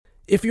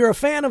If you're a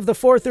fan of the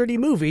 4:30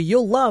 movie,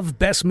 you'll love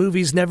Best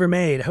Movies Never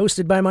Made,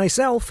 hosted by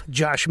myself,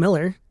 Josh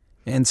Miller.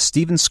 And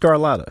Steven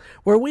Scarlatta,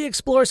 where we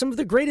explore some of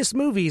the greatest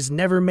movies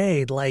never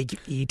made, like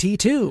E.T.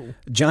 2,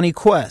 Johnny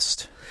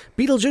Quest,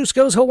 Beetlejuice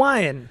Goes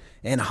Hawaiian,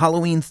 and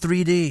Halloween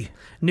 3D.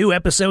 New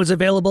episodes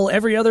available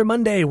every other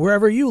Monday,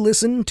 wherever you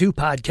listen to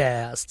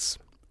podcasts.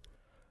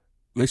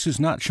 This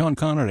is not Sean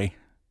Connery,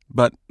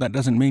 but that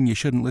doesn't mean you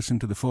shouldn't listen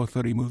to the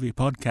 430 Movie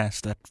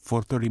podcast at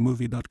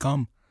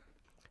 430movie.com.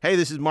 Hey,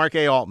 this is Mark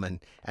A. Altman,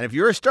 and if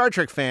you're a Star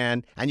Trek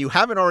fan and you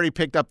haven't already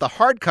picked up the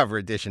hardcover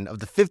edition of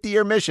the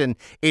 50-year mission,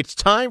 it's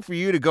time for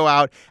you to go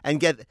out and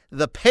get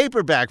the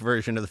paperback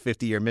version of the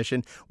 50-year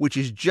mission, which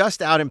is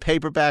just out in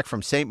paperback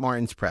from St.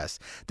 Martin's Press.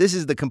 This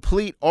is the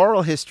complete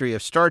oral history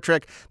of Star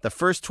Trek, the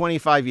first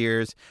 25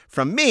 years,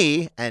 from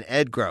me and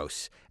Ed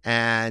Gross.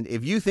 And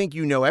if you think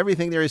you know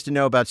everything there is to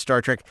know about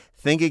Star Trek,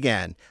 think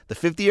again. The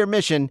 50-year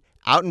mission,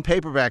 out in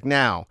paperback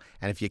now.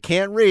 And if you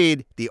can't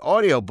read, the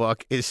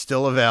audiobook is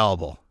still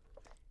available.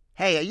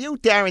 Hey, are you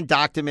Darren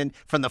Doctorman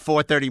from the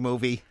 430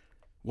 movie?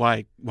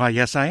 Why,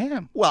 yes, I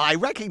am. Well, I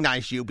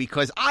recognize you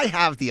because I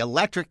have the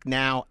Electric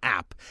Now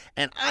app,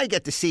 and I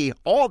get to see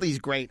all these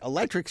great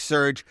Electric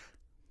Surge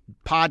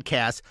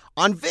podcasts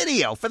on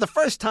video for the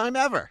first time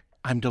ever.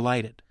 I'm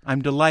delighted.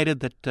 I'm delighted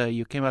that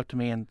you came up to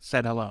me and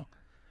said hello.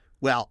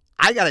 Well,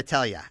 I got to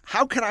tell you,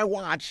 how can I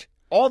watch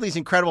all these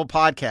incredible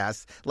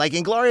podcasts like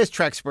Inglorious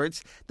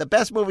Treksperts, The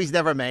Best Movies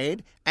Never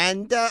Made,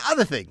 and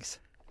other things?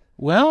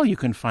 Well, you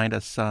can find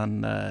us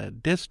on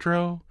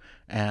Distro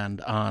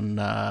and on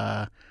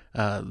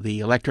the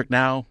Electric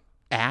Now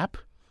app.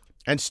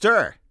 And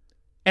Stir.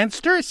 And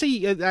Stir.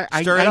 See,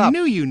 I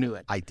knew you knew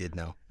it. I did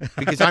know.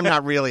 Because I'm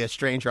not really a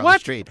stranger on the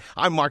street.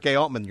 I'm Mark A.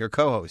 Altman, your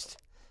co-host.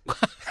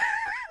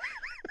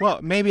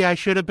 Well, maybe I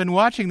should have been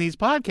watching these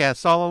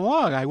podcasts all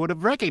along. I would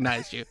have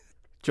recognized you.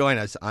 Join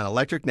us on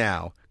Electric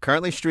Now,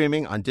 currently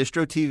streaming on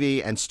Distro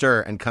TV and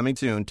Stir, and coming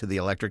soon to the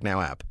Electric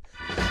Now app.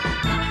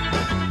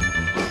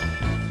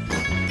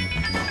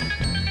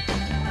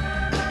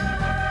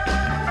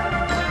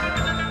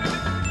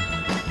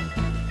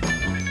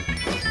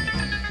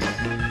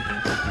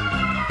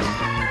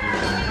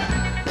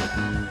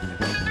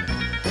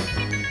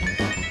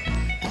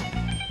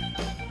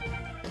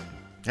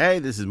 Hey,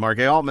 this is Mark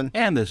A. Altman.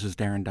 And this is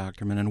Darren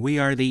Doctorman, and we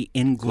are the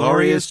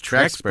Inglorious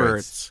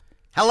Treksperts.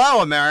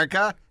 Hello,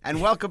 America,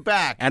 and welcome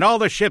back. And all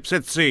the ships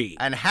at sea.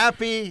 And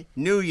Happy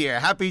New Year.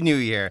 Happy New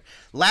Year.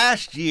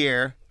 Last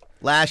year,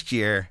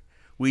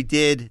 we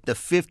did the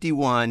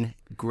 51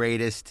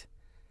 greatest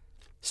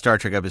Star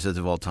Trek episodes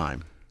of all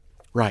time.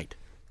 Right.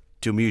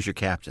 To amuse your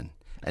captain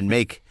and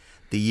make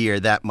the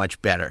year that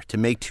much better, to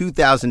make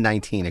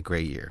 2019 a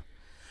great year.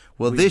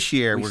 Well, this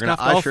year, we're going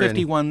to usher all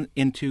 51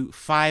 into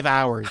 5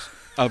 hours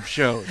of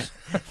shows.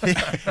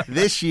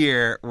 This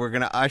year, we're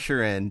going to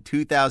usher in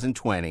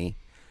 2020.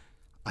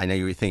 I know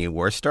you were thinking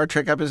worst Star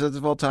Trek episodes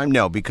of all time.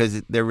 No,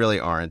 because there really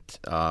aren't,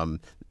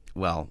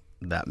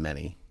 that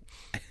many.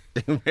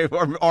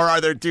 or are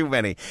there too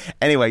many?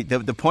 Anyway,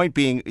 the point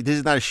being, this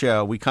is not a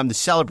show. We come to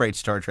celebrate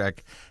Star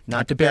Trek,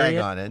 not to bag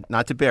on it,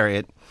 not to bury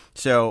it.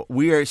 So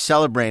we are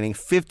celebrating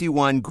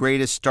 51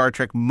 greatest Star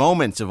Trek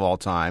moments of all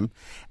time,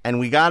 and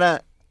we got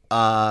to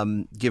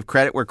give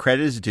credit where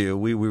credit is due.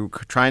 We were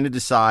trying to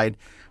decide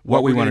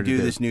what we want to do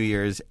this New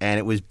Year's, and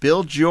it was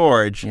Bill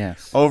George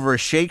over a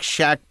Shake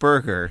Shack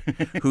burger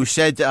who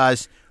said to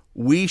us,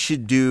 we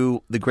should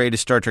do the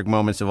greatest Star Trek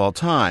moments of all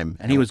time.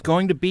 And he was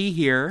going to be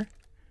here,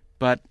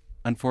 but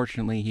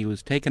unfortunately he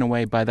was taken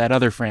away by that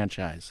other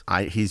franchise.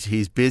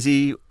 He's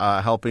busy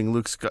helping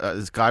Luke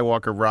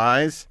Skywalker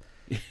rise.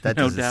 That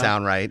doesn't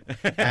sound right.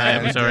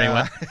 I'm sorry.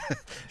 What?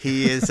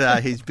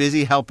 He's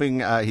busy helping.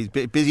 He's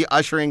busy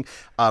ushering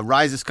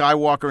Rise of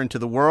Skywalker into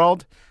the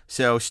world.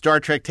 So Star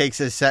Trek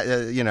takes a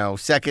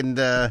second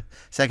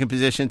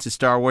position to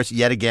Star Wars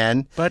yet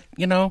again. But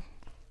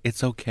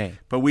it's okay.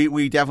 But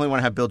we definitely want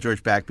to have Bill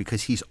George back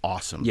because he's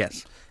awesome.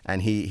 Yes.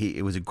 And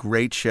it was a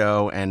great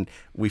show, and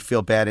we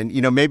feel bad. And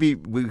maybe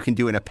we can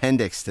do an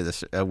appendix to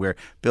this where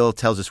Bill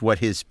tells us what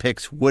his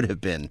picks would have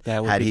been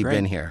had he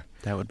been here.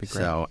 That would be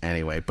great. So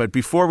anyway, but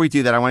before we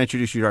do that, I want to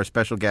introduce you to our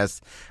special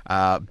guest.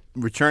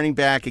 Returning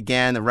back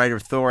again, the writer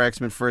of Thor,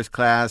 X-Men First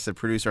Class, the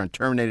producer on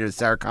Terminator, the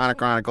Sarah Connor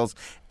Chronicles,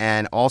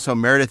 and also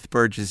Meredith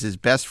Burgess'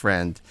 best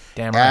friend,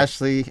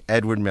 Ashley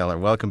Edward Miller.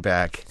 Welcome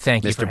back.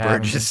 Thank you, Mr.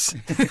 Burgess.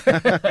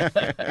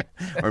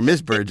 Or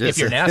Miss Burgess. If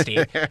you're nasty.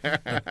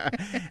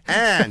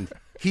 And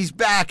he's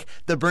back.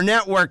 The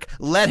Burnettwork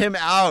let him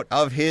out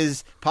of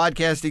his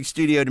podcasting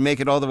studio to make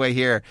it all the way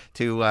here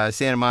to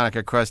Santa Monica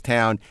across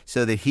town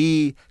so that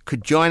he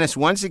could join us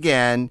once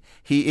again.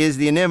 He is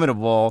the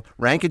inimitable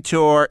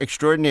raconteur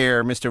extraordinaire,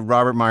 Mr.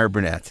 Robert Meyer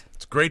Burnett.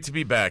 It's great to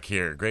be back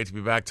here. Great to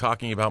be back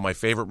talking about my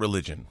favorite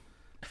religion.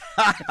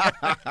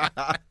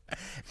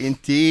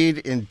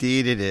 Indeed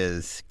it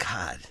is.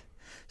 God,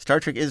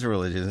 Star Trek is a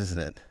religion, isn't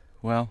it?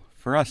 Well,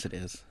 for us it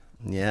is.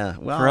 Yeah.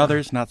 Well, for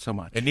others, not so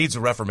much. It needs a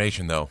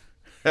reformation, though.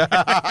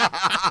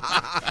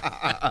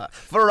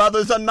 For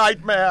others, a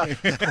nightmare.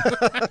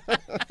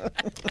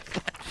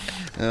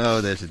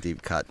 Oh, there's a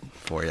deep cut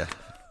for you.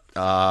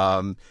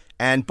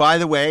 And by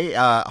the way,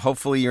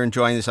 hopefully you're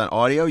enjoying this on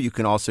audio. You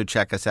can also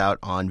check us out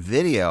on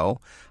video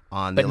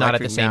on the But not at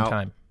the Electric same Now.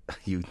 time.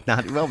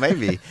 Well,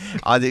 maybe.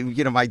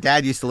 My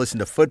dad used to listen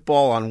to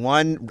football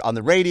on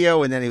the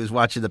radio, and then he was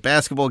watching the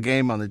basketball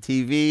game on the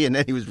TV, and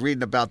then he was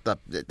reading about the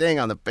thing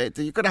on the.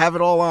 So you could have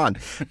it all on,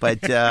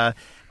 but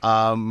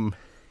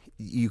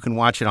you can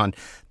watch it on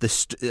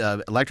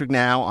the Electric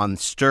Now, on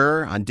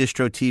Stir, on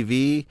Distro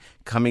TV,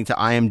 coming to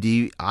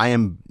IMDb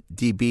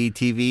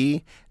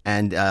TV.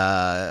 And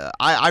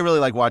I really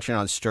like watching it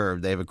on Stir.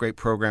 They have a great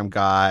program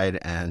guide,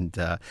 and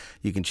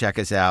you can check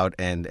us out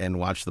and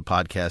watch the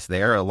podcast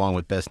there, along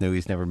with Best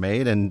Movies Never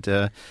Made. And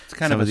It's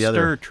kind of a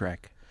Stir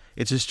Trek.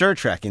 It's a Stir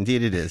Trek,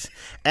 indeed it is.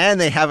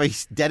 And they have a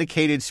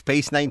dedicated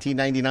Space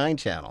 1999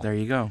 channel. There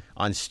you go.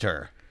 On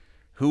Stir.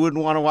 Who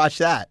wouldn't want to watch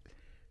that?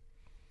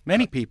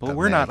 Many people.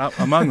 We're not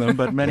among them,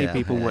 but many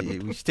people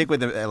wouldn't. We stick with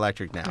the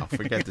Electric Now.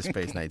 Forget the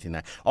Space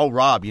 1999. Oh,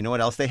 Rob, you know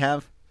what else they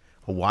have?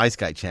 A Wise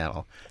Guy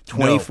channel.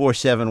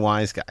 24/7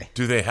 Wise Guy.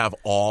 Do they have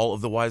all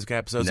of the Wise Guy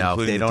episodes? No,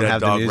 including they don't Dead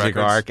have Dog the music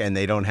records? arc, and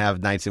they don't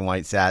have Nights in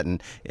White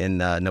Satin in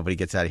Nobody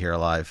Gets Out of Here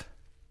Alive.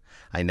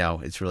 I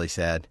know. It's really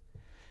sad.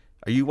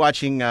 Are you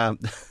watching the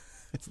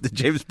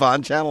James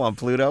Bond channel on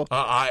Pluto?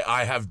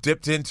 I have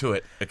dipped into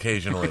it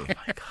occasionally. Oh,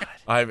 my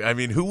God. I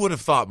mean, who would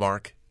have thought,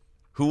 Mark?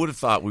 Who would have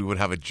thought we would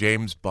have a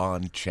James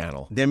Bond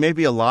channel? There may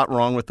be a lot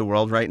wrong with the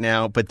world right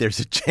now, but there's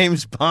a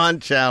James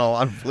Bond channel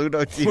on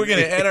Pluto TV. We're going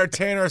to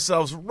entertain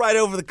ourselves right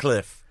over the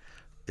cliff.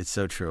 It's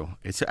so true.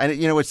 And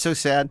you know what's so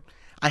sad?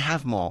 I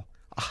have them all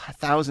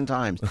 1,000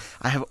 times.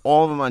 I have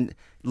all of them on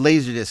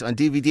Laserdisc, on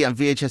DVD, on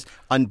VHS,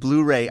 on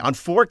Blu-ray, on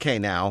 4K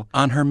now.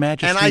 On Her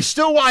Majesty's... And I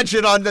still watch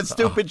it on that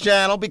stupid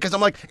channel because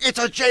I'm like, it's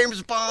a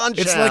James Bond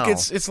channel.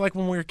 It's like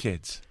when we were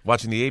kids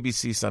watching the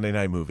ABC Sunday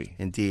Night Movie.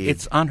 Indeed.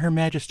 It's on Her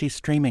Majesty's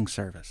streaming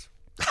service.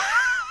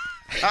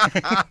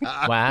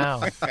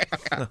 Wow.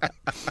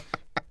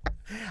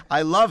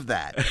 I love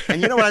that.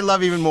 And you know what I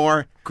love even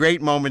more? Great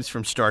moments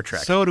from Star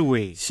Trek. So do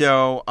we.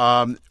 So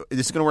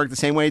this is going to work the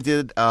same way it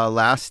did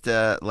last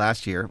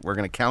year. We're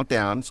going to count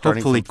down,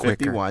 starting Hopefully from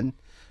 51. quicker.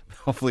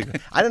 Hopefully,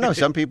 I don't know.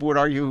 Some people would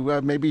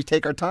argue maybe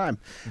take our time,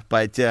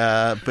 but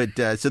so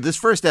this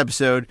first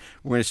episode,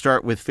 we're going to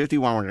start with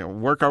 51. We're going to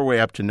work our way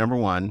up to number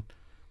 1,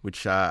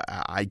 which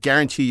I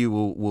guarantee you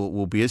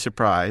will be a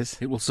surprise.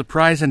 It will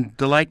surprise and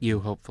delight you,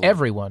 hopefully.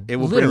 Everyone. It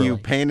will literally. bring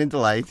you pain and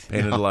delight.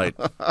 Pain and delight.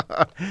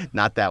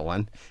 Not that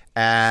one.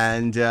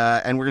 And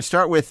we're going to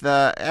start with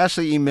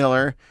Ashley E.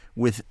 Miller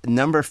with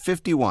number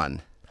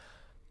 51.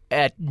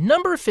 At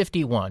number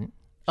 51,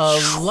 a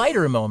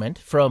lighter moment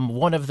from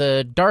one of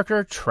the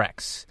darker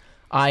Treks.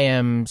 I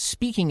am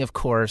speaking, of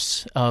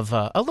course, of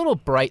a little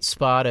bright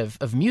spot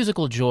of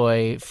musical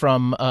joy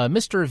from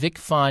Mr. Vic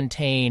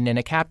Fontaine and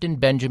a Captain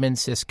Benjamin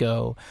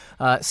Sisko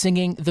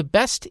singing The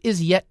Best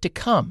Is Yet to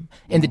Come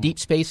in the Deep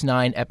Space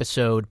Nine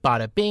episode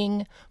Bada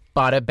Bing,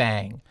 Bada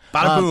Bang.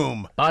 Bada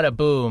boom. Bada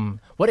boom.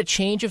 What a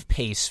change of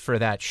pace for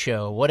that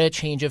show. What a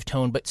change of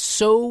tone, but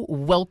so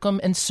welcome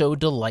and so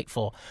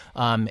delightful.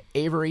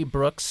 Avery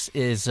Brooks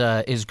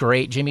is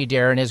great. Jimmy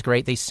Darren is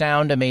great. They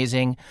sound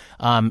amazing.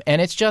 And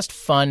it's just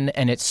fun,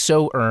 and it's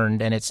so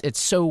earned, and it's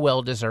so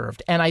well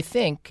deserved. And I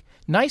think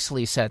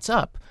nicely sets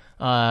up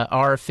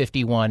our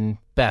 51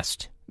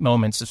 best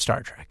moments of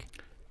Star Trek.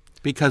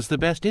 Because the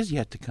best is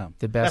yet to come.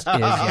 The best is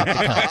yet to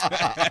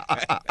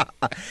come.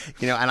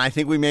 And I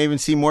think we may even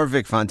see more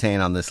Vic Fontaine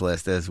on this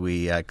list as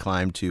we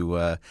climb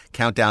to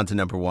countdown to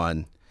number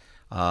 1.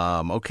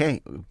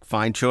 Okay,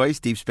 fine choice.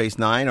 Deep Space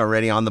Nine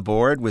already on the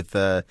board with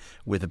a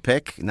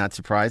pick. Not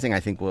surprising. I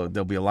think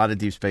there'll be a lot of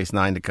Deep Space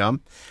Nine to come.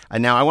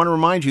 And now I want to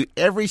remind you,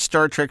 every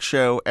Star Trek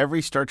show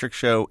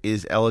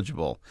is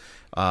eligible.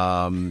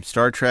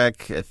 Star Trek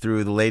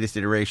through the latest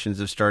iterations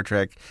of Star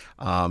Trek.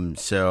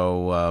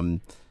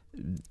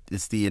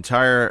 It's the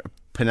entire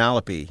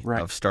Penelope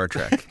of Star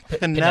Trek.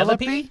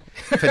 Penelope?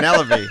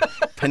 Penelope.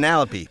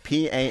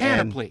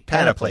 P-A-N.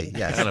 Panoply.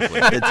 Yes.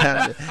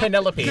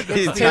 Penelope.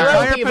 It's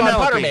Penelope von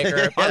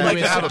Buttermaker. I'd like who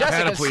to is have a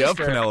Jessica's panoply of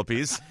sister.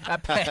 Penelopes.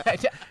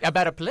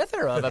 About a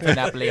plethora of a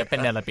panoply of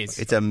Penelopes.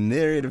 It's a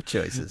myriad of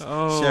choices.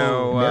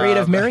 So, Myriad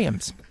of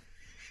Miriams.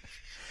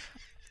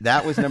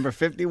 That was number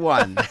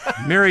 51.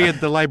 Myriad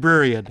the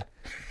librarian.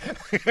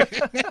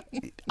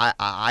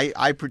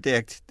 I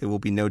predict there will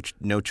be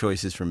no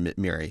choices from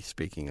Miri,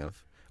 speaking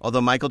of.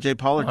 Although Michael J.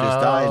 Pollard just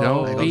died.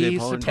 Don't Michael J. be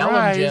Pollard. Tell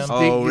him, Jim. surprised.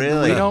 Oh,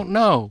 really? We don't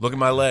know. Look at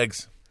my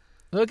legs.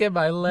 Look at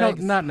my No,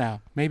 legs. not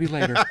now. Maybe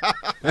later.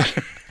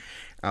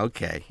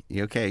 Okay.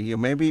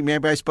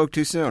 Maybe I spoke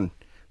too soon.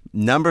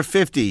 Number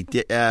 50,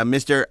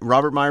 Mr.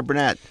 Robert Meyer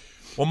Burnett.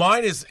 Well,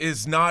 mine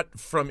is not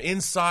from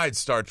inside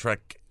Star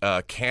Trek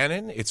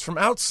canon. It's from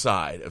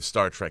outside of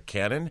Star Trek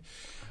canon.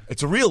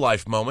 It's a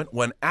real-life moment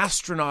when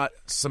astronaut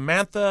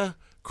Samantha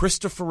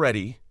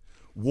Cristoforetti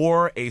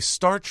wore a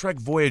Star Trek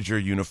Voyager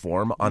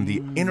uniform on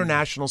the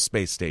International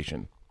Space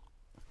Station,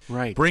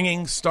 Right.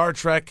 bringing Star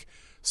Trek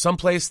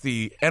someplace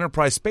the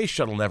Enterprise space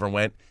shuttle never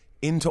went,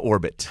 into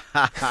orbit.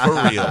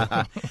 For real.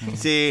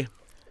 See,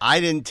 I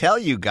didn't tell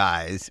you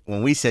guys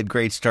when we said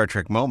great Star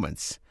Trek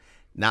moments.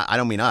 Now, I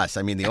don't mean us.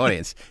 I mean the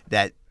audience.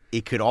 That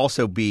it could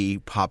also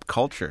be pop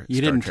culture. You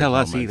Star didn't Trek tell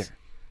us moments. either.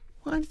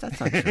 What? That's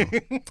not true.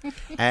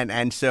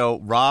 and so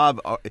Rob,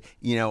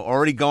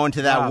 already going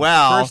to that Rob,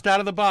 well. first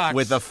out of the box.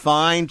 With a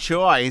fine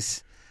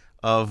choice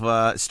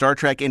of Star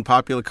Trek in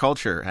popular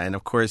culture. And,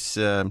 of course...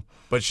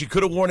 But she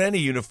could have worn any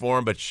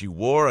uniform, but she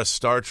wore a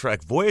Star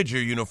Trek Voyager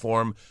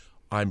uniform,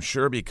 I'm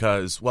sure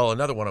because, well,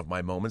 another one of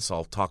my moments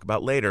I'll talk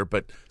about later,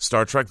 but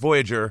Star Trek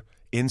Voyager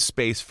in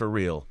space for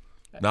real.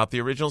 Not the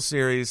original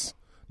series,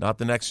 not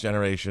the Next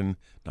Generation,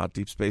 not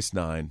Deep Space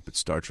Nine, but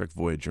Star Trek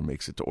Voyager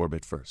makes it to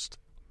orbit first.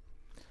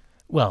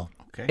 Well,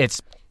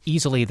 It's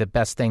easily the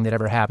best thing that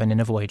ever happened in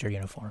a Voyager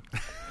uniform.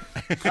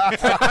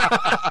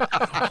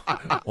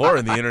 Or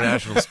in the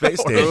International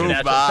Space Station.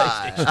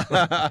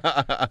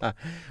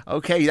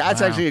 Okay,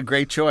 that's actually a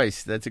great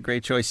choice. That's a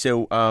great choice.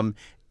 So,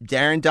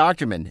 Darren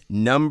Doctorman,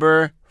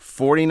 number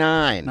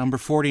 49. Number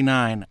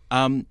 49.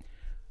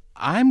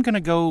 I'm going to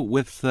go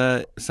with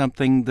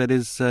something that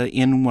is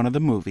in one of the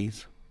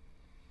movies.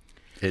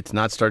 It's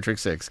not Star Trek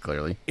 6,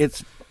 clearly.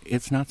 It's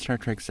not Star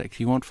Trek 6.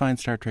 You won't find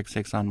Star Trek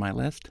 6 on my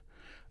list.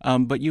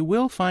 But you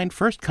will find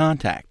First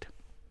Contact.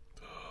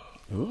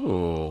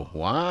 Ooh,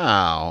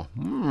 wow.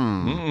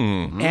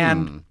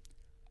 And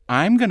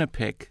I'm going to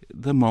pick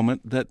the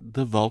moment that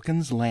the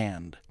Vulcans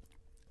land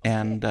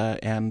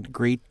and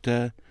greet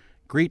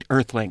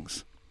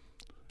Earthlings,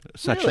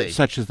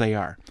 such as they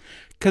are.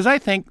 Because I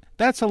think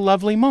that's a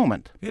lovely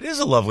moment. It is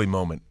a lovely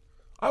moment.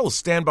 I will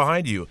stand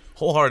behind you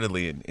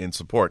wholeheartedly in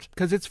support.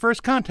 Because it's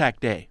First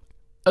Contact Day.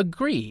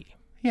 Agree.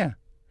 Yeah.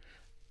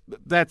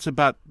 That's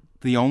about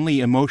the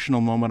only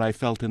emotional moment I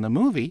felt in the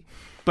movie,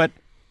 but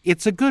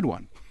it's a good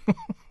one.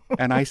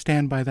 And I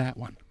stand by that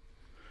one.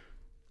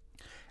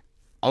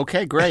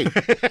 Okay, great.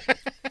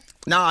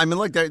 No, I mean,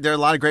 look, there are a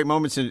lot of great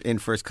moments in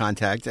First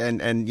Contact, and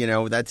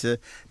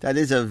that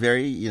is a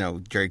very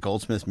Jerry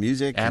Goldsmith's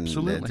music.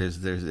 Absolutely. And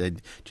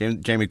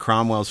there's Jamie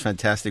Cromwell's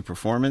fantastic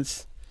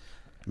performance.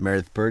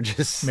 Meredith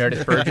Burgess.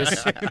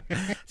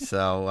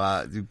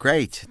 So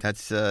great.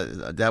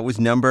 That was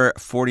number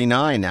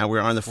 49. Now we're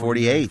on the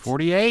 48.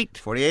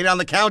 48 on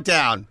the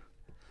countdown.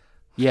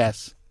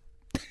 Yes.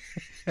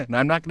 And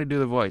I'm not going to do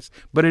the voice,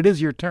 but it is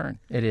your turn.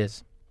 It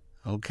is.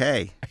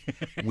 Okay.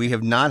 We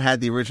have not had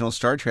the original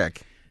Star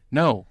Trek.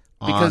 No,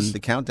 on the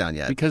countdown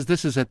yet. Because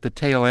this is at the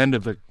tail end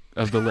of the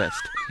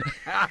list.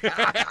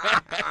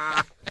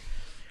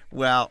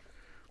 Well,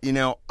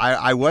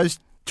 I was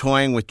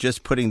toying with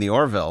just putting the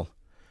Orville.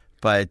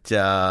 But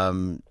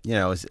but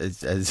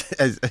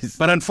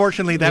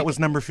unfortunately, that was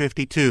number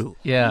 52.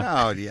 Yeah.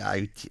 No, yeah.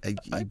 I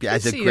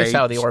as a see great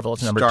how the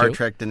Orville's number Star 2.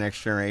 Trek: The Next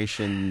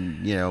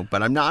Generation,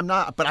 but I'm not.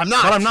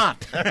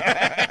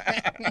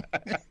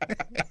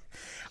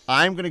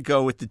 I'm going to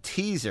go with the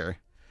teaser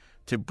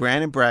to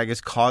Brandon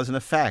Braga's Cause and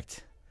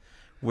Effect,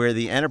 where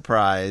the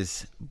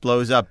Enterprise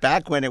blows up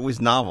back when it was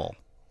novel.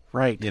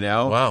 Right.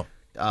 Wow.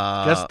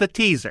 Just the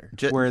teaser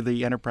where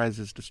the Enterprise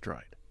is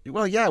destroyed.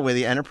 Well, yeah, where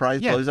the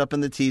Enterprise blows up in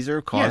the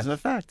teaser, Cause and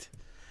Effect.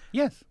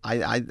 Yes.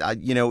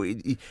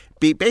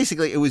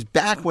 Basically, it was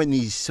back when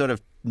these sort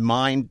of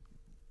mind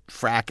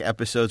frack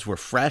episodes were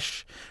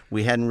fresh.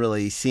 We hadn't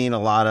really seen a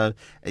lot of.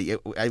 We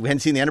hadn't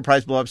seen the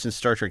Enterprise blow up since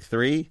Star Trek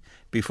 3,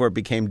 before it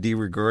became de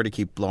rigueur to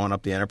keep blowing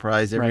up the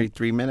Enterprise every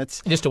 3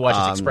 minutes, just to watch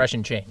its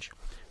expression change.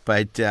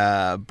 But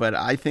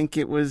I think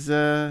it was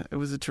a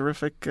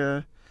terrific.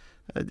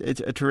 It's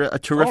a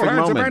terrific moment. All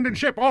hands abandoned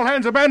ship. All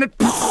hands abandoned.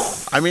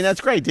 I mean,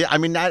 that's great. I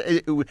mean,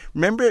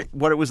 remember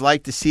what it was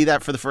like to see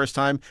that for the first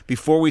time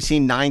before we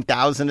seen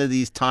 9,000 of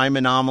these time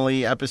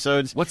anomaly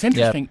episodes? What's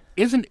interesting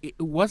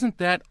wasn't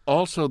that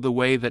also the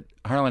way that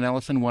Harlan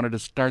Ellison wanted to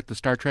start the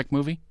Star Trek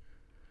movie?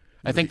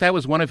 I think that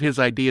was one of his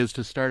ideas,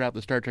 to start out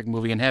the Star Trek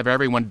movie and have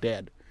everyone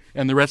dead,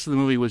 and the rest of the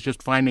movie was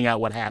just finding out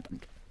what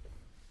happened.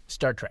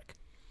 Star Trek.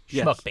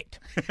 Yes. Schmuckbait.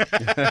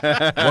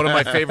 One of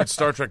my favorite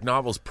Star Trek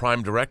novels,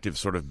 Prime Directive,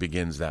 sort of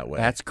begins that way.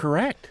 That's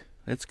correct.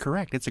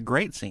 It's a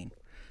great scene.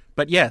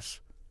 But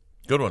yes.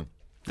 Good one.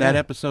 That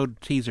episode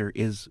teaser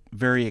is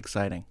very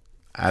exciting.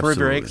 Absolutely.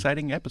 For a very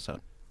exciting episode.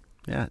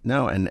 Yeah,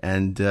 no, and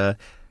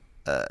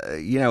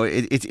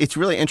it's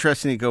really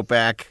interesting to go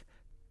back,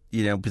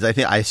 because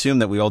I assume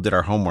that we all did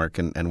our homework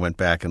and went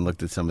back and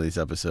looked at some of these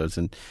episodes,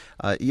 and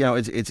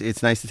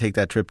it's nice to take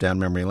that trip down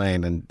memory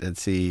lane and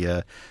see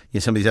some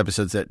of these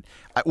episodes. That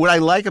what I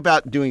like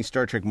about doing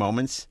Star Trek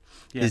moments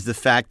is the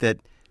fact that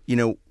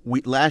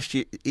we last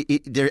year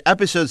there are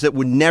episodes that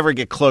would never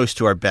get close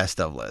to our best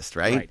of list,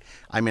 right?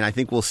 I mean, I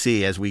think we'll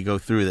see as we go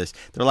through this.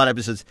 There are a lot of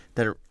episodes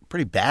that are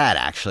pretty bad,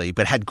 actually,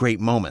 but had great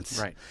moments.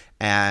 Right.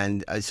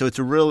 And so it's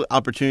a real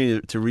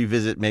opportunity to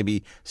revisit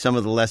maybe some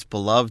of the less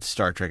beloved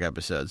Star Trek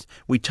episodes.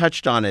 We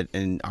touched on it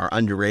in our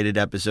underrated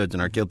episodes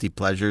and our guilty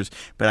pleasures,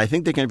 but I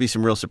think there are going to be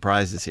some real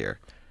surprises here.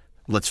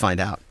 Let's find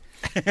out.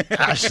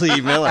 Ashley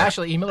E. Miller.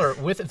 Ashley E. Miller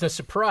with the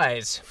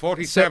surprise.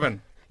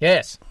 47.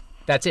 Yes,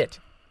 that's it.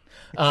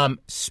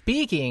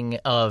 Speaking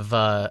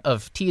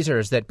of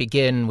teasers that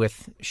begin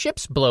with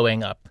ships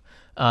blowing up,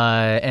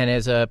 and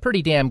is a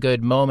pretty damn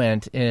good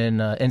moment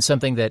in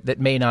something that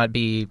may not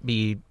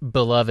be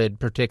beloved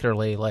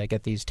particularly like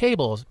at these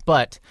tables,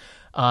 but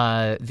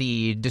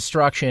the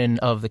destruction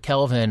of the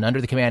Kelvin under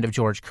the command of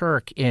George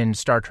Kirk in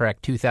Star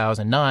Trek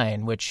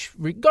 2009, which,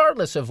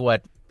 regardless of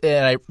what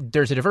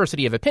there's a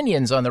diversity of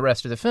opinions on the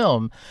rest of the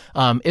film,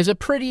 is a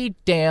pretty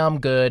damn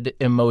good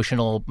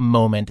emotional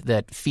moment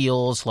that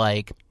feels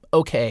like,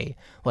 okay,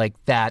 like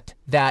that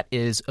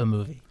is a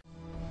movie.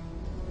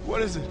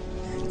 What is it?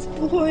 It's a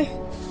boy.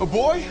 A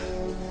boy?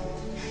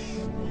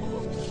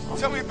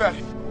 Tell me about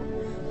it.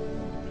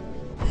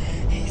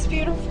 He's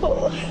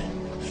beautiful.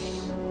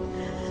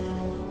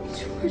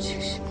 George,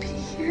 you should be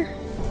here.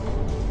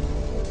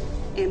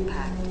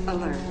 Impact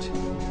alert.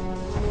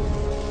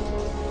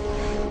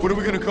 What are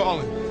we gonna call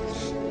him?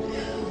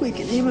 We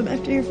can name him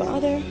after your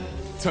father.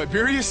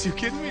 Tiberius? You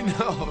kidding me?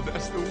 No,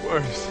 that's the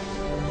worst.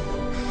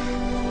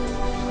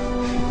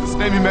 Let's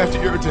name him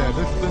after your dad.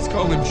 Let's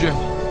call him Jim.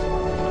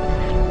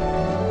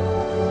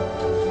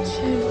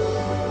 Jim.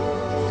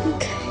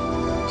 Okay.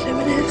 Jim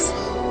it is.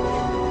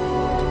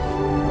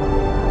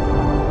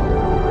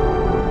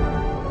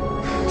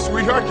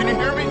 Sweetheart, can you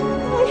hear me?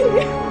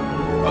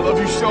 I love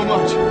you so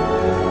much.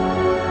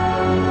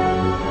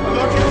 I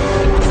love you.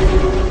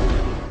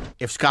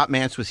 If Scott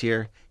Mance was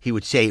here, he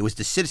would say it was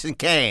the Citizen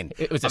Kane.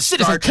 It was a of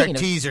Citizen Star Trek Kane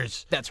of-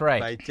 teasers. That's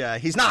right.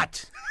 But he's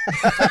not.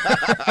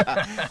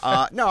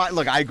 No,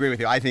 look, I agree with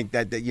you. I think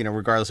that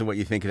regardless of what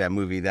you think of that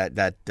movie,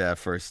 that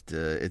first,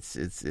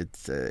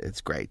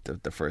 it's great.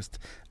 The first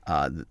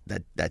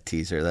that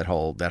teaser, that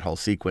whole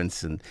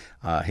sequence, and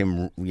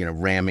him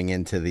ramming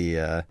into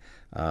the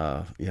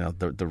the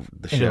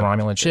ship,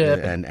 Romulan ship,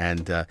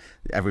 and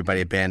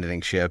everybody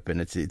abandoning ship, and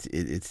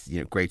it's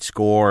great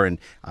score and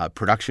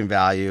production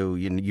value.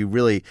 You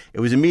really, it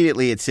was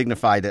immediately, it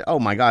signified that, oh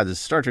my God, this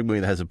is a Star Trek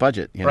movie that has a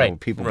budget. Right.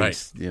 People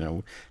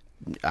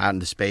out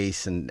into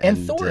space, and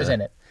Thor is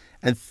in it.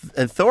 And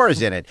Thor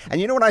is in it.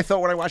 And you know what I thought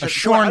when I watched it?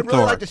 shorn I'd really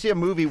Thor. like to see a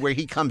movie where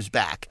he comes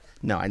back.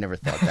 No, I never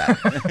thought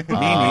that. Me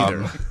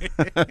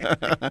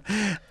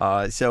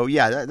neither. So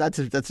yeah, that's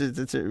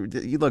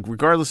you look.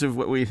 Regardless of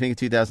what you think of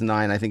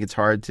 2009, I think it's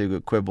hard to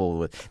quibble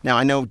with. Now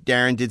I know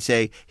Darren did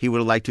say he would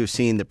have liked to have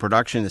seen the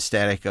production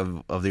aesthetic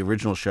of the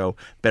original show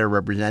better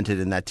represented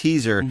in that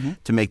teaser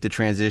to make the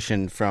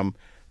transition from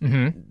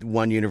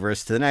one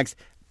universe to the next.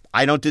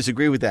 I don't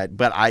disagree with that,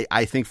 but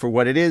I think for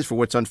what it is, for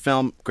what's on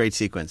film, great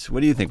sequence. What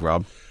do you think,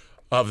 Rob?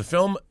 Of the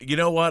film, you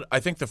know what? I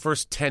think the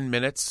first 10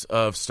 minutes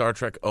of Star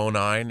Trek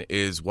 09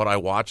 is what I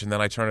watch, and then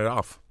I turn it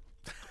off.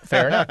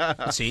 Fair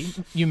enough. See,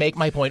 you make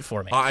my point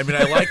for me. I mean,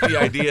 I like the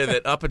idea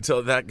that up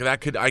until that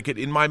could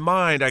in my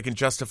mind, I can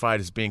justify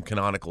it as being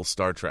canonical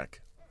Star Trek.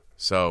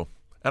 So,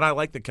 and I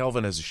like the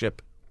Kelvin as a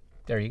ship.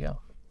 There you go.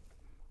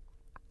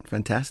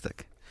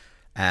 Fantastic.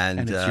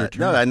 And it's your turn.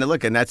 no, and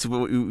look, and that's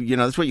what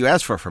that's what you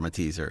asked for from a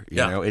teaser. You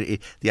know,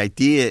 the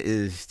idea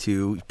is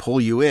to pull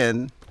you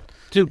in.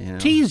 To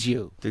tease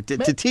you. To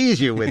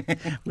tease you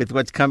with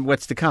what's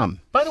to come.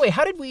 By the way,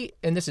 how did we,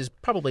 and this is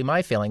probably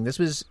my failing, this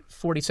was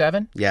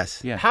 47?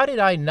 Yes. Yeah. How did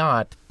I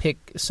not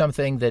pick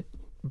something that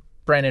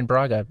Brannon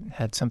Braga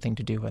had something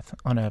to do with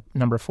on a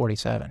number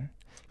 47?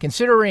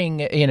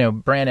 Considering,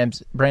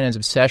 Brannon's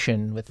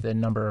obsession with the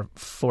number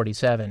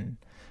 47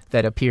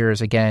 that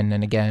appears again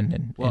and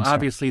again. Well,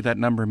 obviously that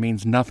number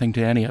means nothing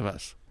to any of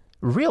us.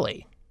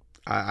 Really?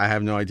 I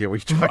have no idea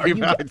what you're talking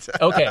about.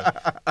 Okay,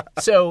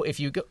 so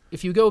if you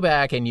go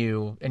back and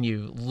you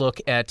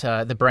look at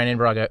the Brannon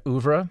Braga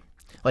oeuvre,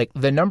 like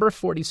the number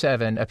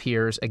 47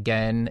 appears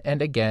again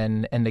and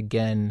again and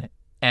again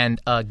and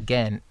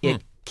again.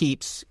 It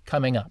keeps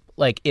coming up.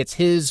 Like it's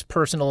his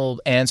personal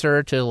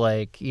answer to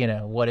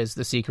what is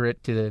the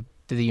secret to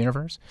the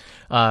universe.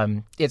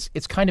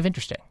 It's kind of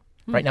interesting.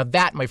 Right now,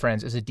 that, my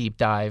friends, is a deep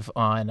dive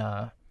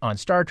on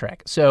Star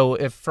Trek. So,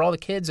 if for all the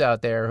kids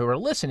out there who are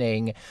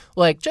listening,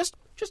 just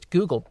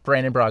Google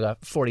Brannon Braga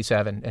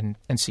 47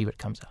 and see what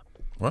comes up.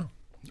 Well,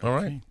 all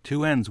right.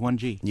 2 N's, 1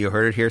 G. You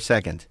heard it here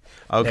second.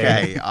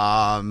 Okay.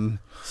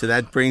 So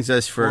that brings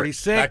us for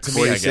 46. Back to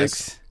me, I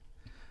guess.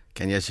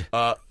 Can you? Should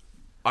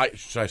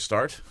I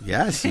start?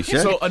 Yes, you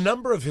should. So, a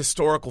number of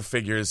historical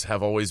figures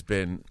have always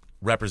been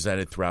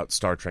represented throughout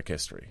Star Trek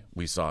history.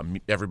 We saw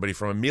everybody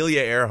from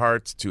Amelia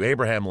Earhart to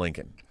Abraham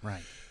Lincoln.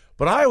 Right.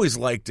 But I always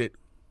liked it.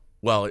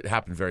 Well, it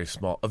happened very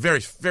small, very,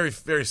 very,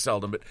 very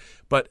seldom.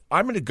 But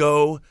I'm going to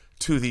go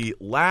to the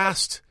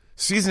last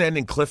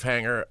season-ending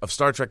cliffhanger of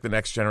Star Trek: The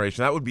Next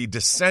Generation. That would be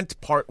Descent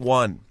Part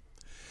 1.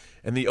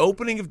 And the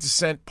opening of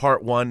Descent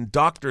Part 1,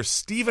 Dr.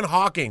 Stephen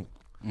Hawking,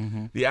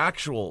 the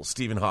actual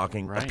Stephen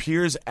Hawking,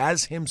 appears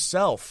as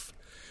himself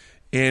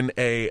in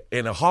a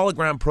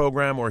hologram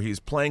program where he's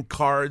playing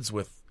cards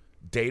with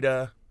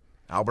Data,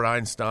 Albert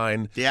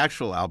Einstein. The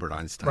actual Albert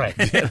Einstein.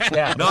 Right.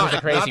 Yeah. Not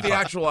the crazy the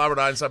actual Albert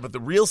Einstein, but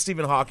the real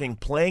Stephen Hawking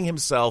playing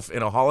himself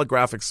in a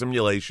holographic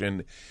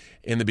simulation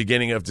in the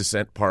beginning of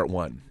Descent Part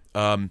 1.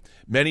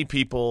 Many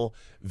people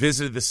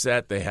visited the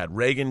set. They had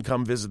Reagan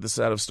come visit the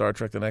set of Star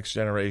Trek: The Next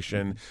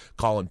Generation.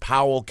 Colin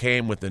Powell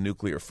came with the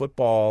nuclear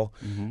football.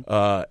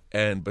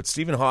 But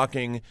Stephen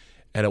Hawking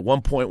And at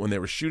one point when they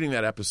were shooting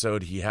that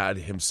episode, he had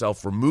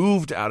himself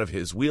removed out of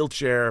his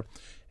wheelchair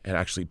and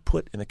actually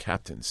put in the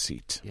captain's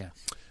seat. Yes.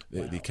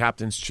 The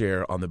captain's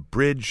chair on the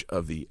bridge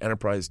of the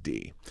Enterprise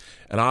D.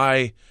 And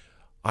I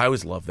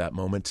always loved that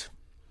moment.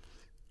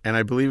 And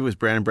I believe it was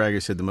Brandon Bragg who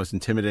said the most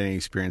intimidating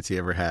experience he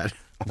ever had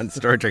on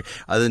Star Trek,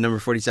 other than number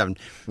 47,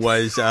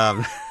 was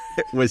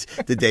was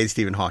the day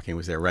Stephen Hawking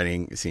was there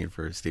writing a scene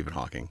for Stephen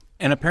Hawking.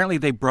 And apparently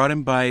they brought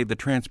him by the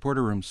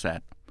transporter room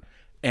set,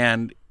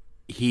 and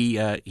he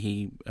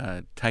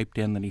typed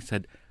in that he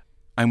said,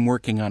 "I'm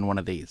working on one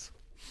of these."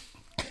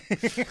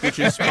 Which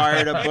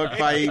inspired a book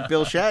by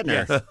Bill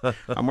Shatner. Yes.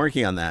 I'm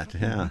working on that,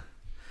 yeah.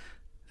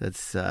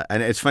 That's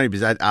and it's funny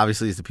because that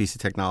obviously is the piece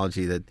of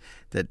technology that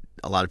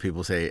a lot of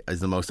people say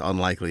is the most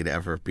unlikely to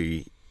ever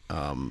be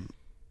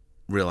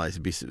realized.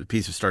 A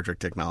piece of Star Trek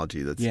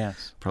technology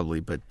that's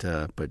probably, but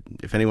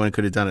if anyone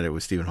could have done it, it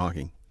was Stephen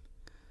Hawking.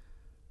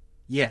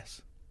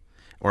 Yes.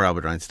 Or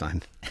Albert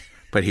Einstein.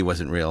 But he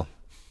wasn't real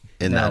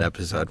in that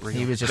episode.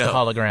 He was just a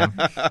hologram.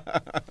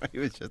 He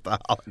was just a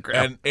hologram.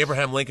 And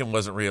Abraham Lincoln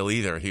wasn't real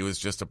either. He was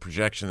just a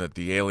projection that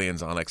the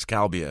aliens on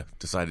Excalibur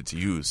decided to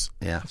use.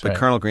 Yeah, that's but right.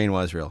 Colonel Green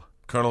was real.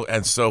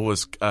 And so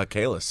was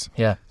Kalis.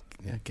 Yeah.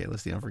 Yeah,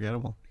 Kalis the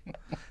Unforgettable.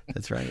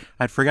 That's right.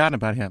 I'd forgotten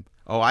about him.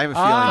 Oh, I have a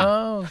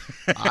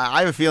feeling. I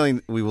have a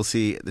feeling we will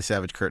see the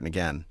Savage Curtain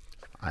again.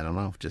 I don't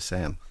know. Just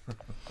saying.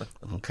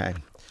 Okay.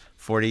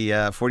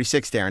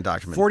 46, Darren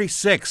Doctorman.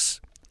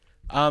 46.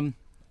 I'm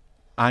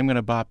going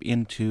to bop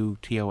into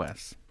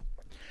TOS.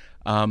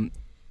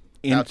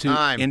 Into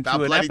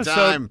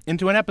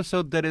an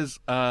episode that is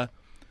a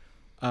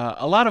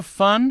lot of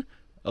fun,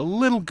 a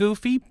little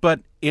goofy, but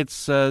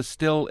it's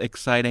still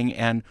exciting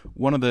and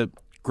one of the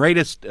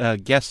greatest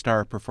guest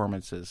star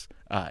performances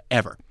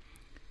ever.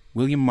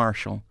 William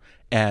Marshall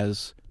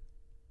as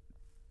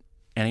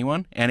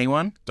anyone?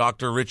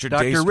 Dr. Richard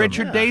Daystrom.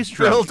 Richard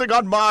Daystrom. Building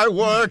on my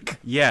work.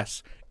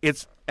 Yes.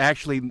 It's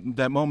actually,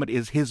 that moment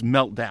is his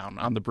meltdown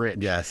on the bridge.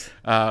 Yes.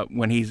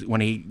 When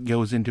he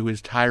goes into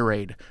his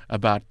tirade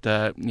about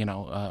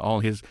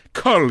all his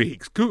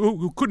colleagues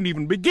who couldn't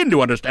even begin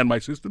to understand my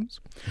systems,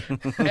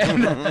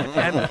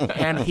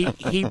 and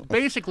he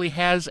basically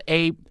has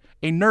a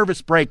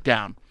nervous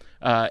breakdown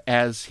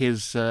as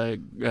his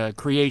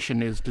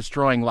creation is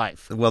destroying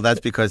life. Well, that's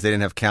because they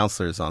didn't have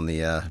counselors on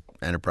the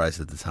Enterprise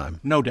at the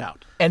time. No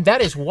doubt. And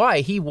that is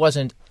why he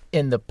wasn't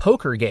in the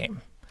poker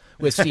game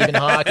with Stephen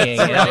Hawking.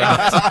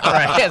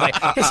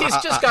 Right. He's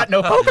just got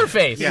no poker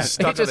face. He's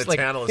stuck in the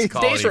Tantalus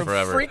colony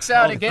forever. Freaks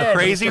out again.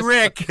 Crazy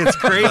Rick. It's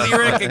Crazy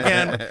Rick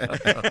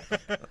again.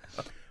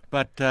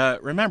 But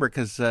remember,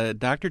 because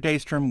Dr.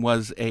 Daystrom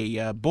was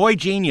a boy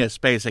genius,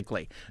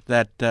 basically,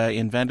 that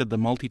invented the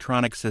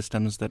multitronic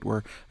systems that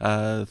were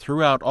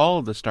throughout all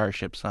of the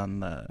starships in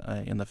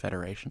the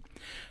Federation.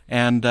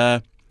 And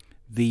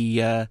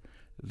the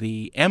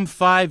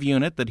M5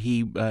 unit that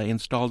he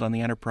installed on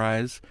the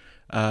Enterprise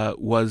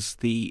was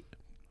the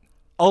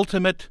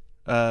ultimate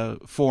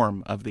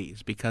form of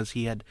these, because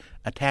he had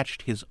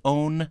attached his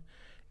own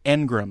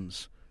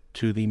engrams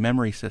to the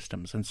memory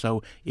systems, and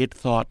so it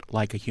thought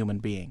like a human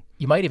being.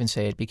 You might even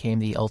say it became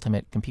the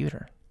ultimate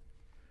computer.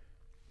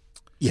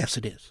 Yes,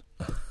 it is.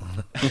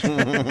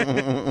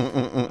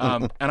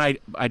 And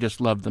I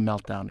just love the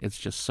meltdown. It's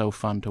just so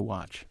fun to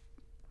watch.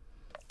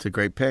 It's a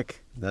great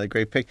pick. Another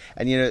great pick.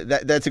 And,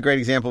 that's a great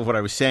example of what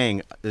I was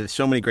saying. There's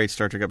so many great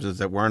Star Trek episodes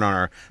that weren't on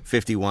our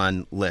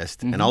 51 list.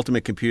 Mm-hmm. And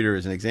Ultimate Computer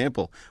is an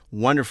example.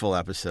 Wonderful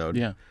episode.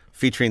 Yeah.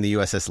 Featuring the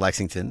USS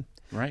Lexington.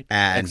 Right.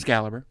 And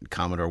Excalibur.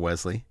 Commodore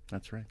Wesley.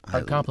 That's right.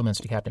 Our compliments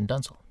to Captain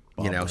Dunsel.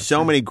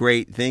 So many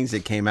great things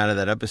that came out of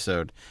that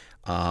episode.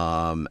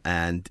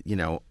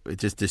 It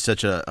just there's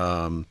such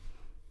a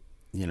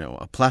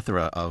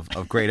plethora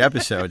of great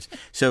episodes.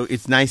 So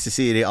it's nice to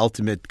see the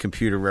Ultimate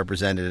Computer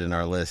represented in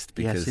our list,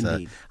 because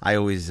I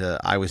always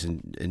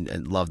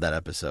and loved that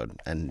episode.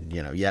 And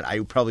yet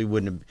I probably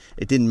wouldn't have.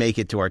 It didn't make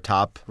it to our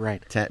top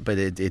 10, but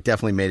it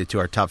definitely made it to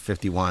our top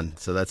 51.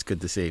 So that's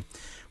good to see.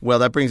 Well,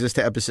 that brings us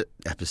to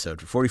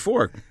episode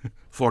 44.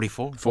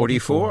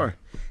 44.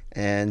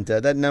 And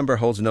that number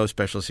holds no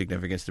special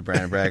significance to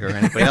Brandon Bragg or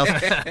anybody else.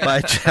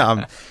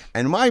 But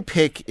and my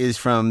pick is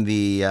from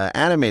the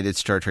animated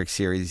Star Trek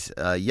series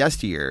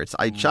yesteryear. It's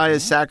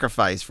Ichaya's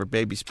Sacrifice for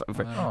Baby for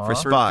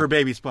Spock. For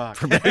Baby Spock.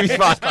 For Baby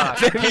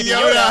Spock. Baby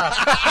Yoda.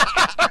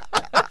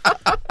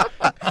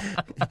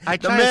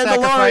 The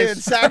Mandalorian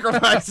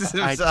sacrifices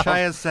himself.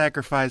 Ichaya's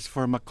Sacrifice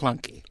for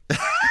McClunky.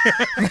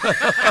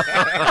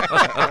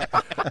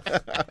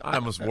 I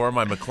almost wore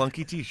my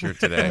McClunky T-shirt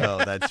today. Oh,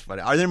 that's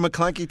funny. Are there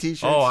McClunky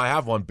T-shirts? Oh, I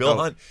have one. Bill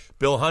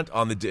Hunt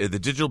on the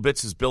Digital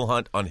Bits is Bill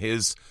Hunt on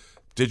his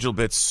Digital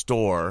Bits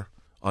store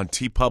on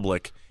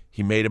TeePublic.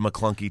 He made a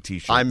McClunky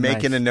T-shirt. I'm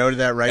making a note of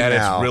that right now. And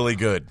it's really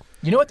good.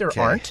 You know what there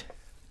aren't?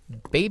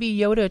 Baby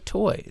Yoda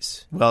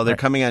toys. Well, they're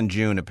coming on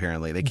June,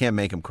 apparently. They can't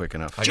make them quick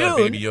enough. I got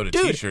a Baby Yoda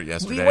T-shirt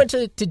yesterday. We went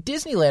to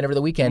Disneyland over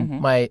the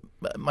weekend. My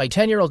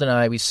 10-year-old and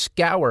I, we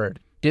scoured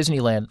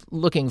Disneyland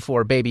looking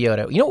for Baby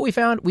Yoda. You know what we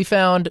found? We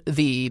found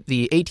the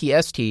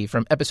ATST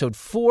from episode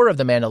 4 of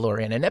The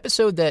Mandalorian, an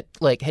episode that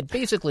had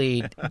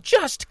basically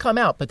just come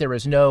out, but there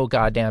was no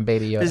goddamn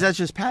Baby Yoda. Because that's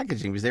just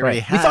packaging. Because they already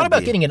had. We thought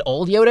about getting an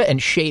old Yoda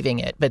and shaving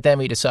it, but then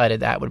we decided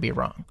that would be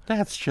wrong.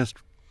 That's just,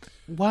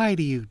 why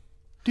do you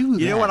do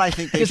that? You know what I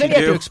think they should do? Because then you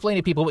have to explain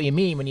to people what you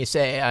mean when you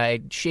say, I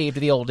shaved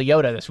the old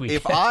Yoda this week.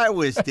 If I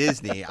was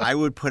Disney, I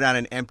would put out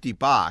an empty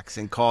box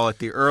and call it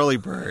the early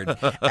bird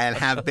and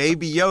have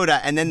Baby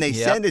Yoda, and then they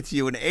send it to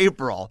you in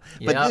April.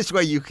 But this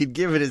way you could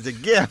give it as a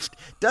gift.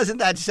 Doesn't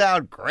that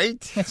sound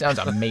great? It sounds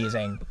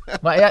amazing.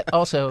 Well, that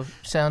also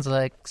sounds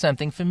like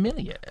something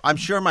familiar. I'm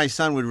sure my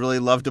son would really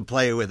love to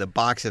play with a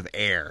box of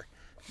air.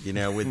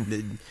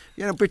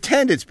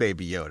 Pretend it's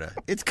Baby Yoda.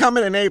 It's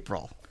coming in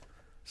April.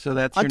 So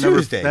that's on your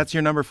Tuesday. That's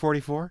your number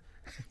 44?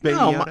 Baby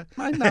Yoda?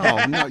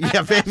 No.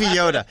 Yeah, Baby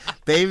Yoda.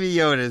 Baby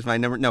Yoda is my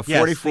number. No,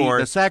 44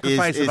 the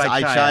sacrifice is of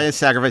Aichaya's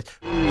sacrifice.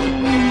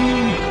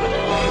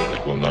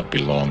 It will not be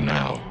long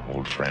now,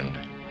 old friend.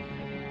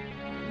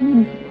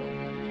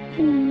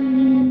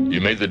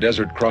 You made the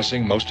desert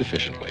crossing most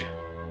efficiently.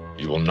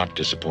 You will not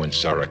disappoint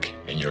Sarek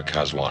in your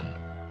Kazwan.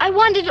 I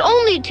wanted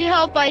only to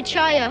help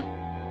Aichaya.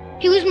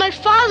 He was my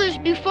father's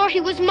before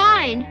he was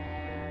mine.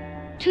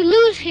 To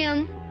lose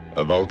him...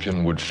 A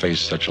Vulcan would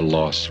face such a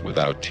loss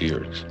without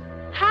tears.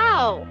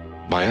 How?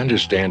 By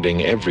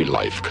understanding every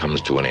life comes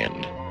to an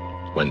end,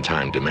 when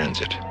time demands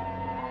it.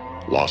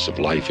 Loss of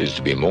life is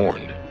to be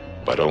mourned,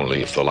 but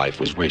only if the life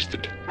was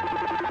wasted.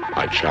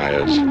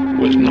 Aichaya's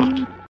was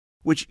not.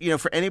 Which,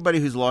 for anybody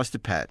who's lost a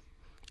pet,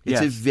 it's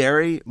a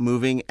very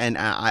moving, and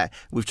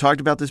we've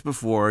talked about this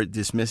before,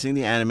 dismissing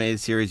the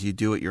animated series you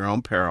do at your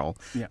own peril,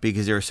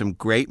 because there are some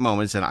great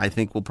moments, and I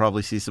think we'll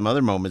probably see some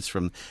other moments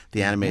from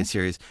the animated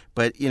series.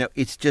 But,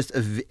 it's just,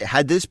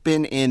 had this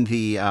been in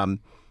the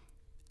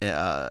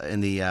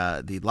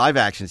live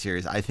action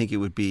series, I think it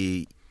would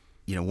be,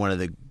 one of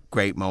the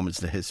great moments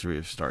in the history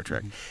of Star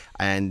Trek.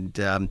 And,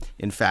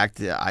 in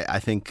fact, I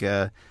think,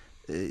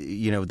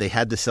 they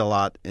had to sell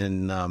out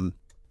in...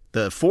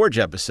 the Forge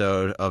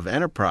episode of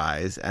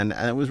Enterprise, and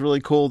it was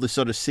really cool to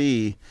sort of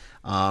see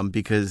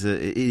because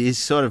it is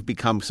sort of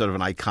become sort of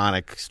an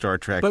iconic Star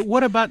Trek. But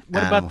what about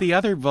the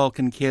other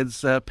Vulcan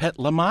kids' pet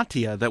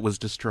Lamatia that was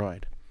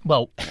destroyed?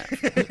 Well,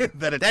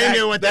 they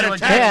knew what they were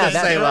trying to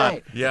say.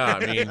 Right. Yeah,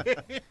 I mean,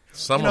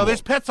 some of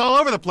there's pets all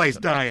over the place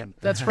dying.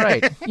 That's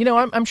right.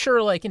 I'm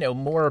sure,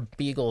 more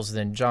beagles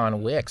than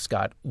John Wick's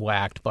got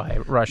whacked by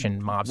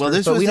Russian mobsters. Well,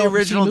 this was the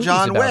original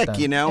John Wick.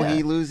 He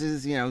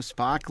loses,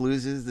 Spock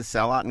loses the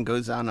sellout and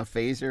goes on a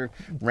phaser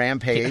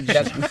rampage.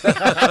 a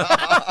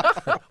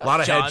lot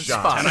of John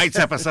headshots. Spock. Tonight's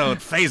episode,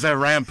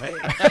 Phaser Rampage.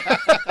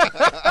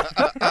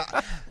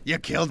 You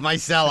killed my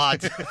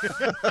sellout.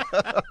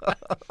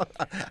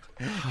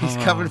 He's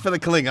coming for the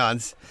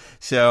Klingons.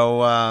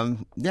 So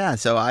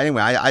So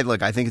anyway,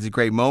 I think it's a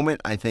great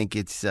moment. I think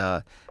it's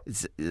even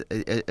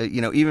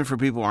for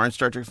people who aren't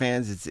Star Trek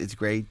fans, it's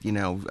great.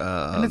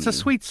 And it's a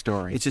sweet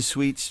story. It's a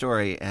sweet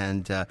story,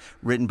 and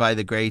written by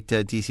the great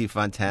D.C.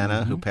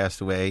 Fontana, who passed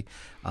away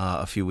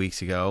a few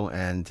weeks ago,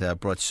 and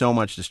brought so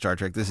much to Star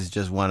Trek. This is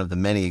just one of the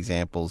many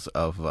examples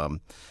of.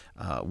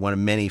 One of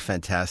many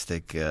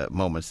fantastic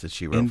moments that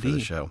she wrote for the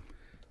show.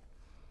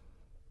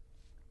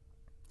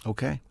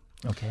 Okay.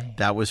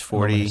 That was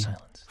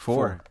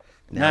 44.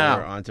 Now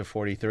we're on to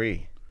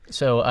 43.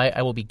 So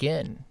I will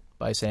begin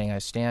by saying I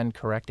stand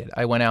corrected.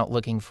 I went out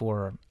looking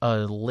for a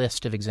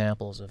list of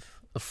examples of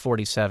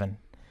 47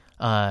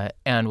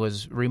 and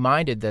was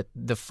reminded that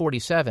the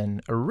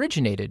 47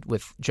 originated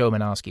with Joe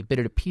Menosky, but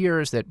it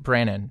appears that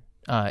Brannon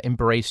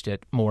embraced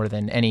it more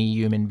than any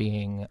human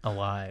being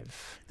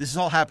alive. This is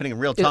all happening in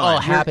real time. It's all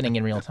happening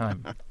in real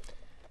time.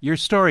 Your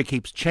story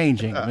keeps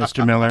changing,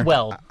 Mr. Miller.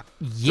 Well,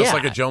 yeah. Just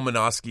like a Joe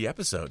Menosky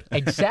episode.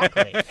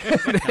 Exactly.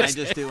 Can I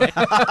just do it?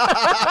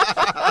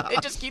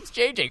 It just keeps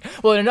changing.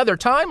 Well, in another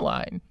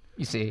timeline,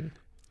 you see.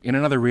 In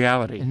another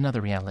reality.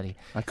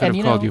 I could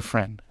have called you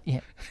friend.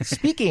 Yeah.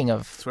 Speaking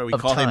of That's where we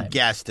call him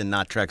guest and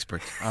not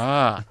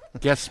Treksperts.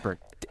 Guestspert.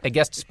 A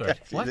guest spurt.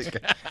 What?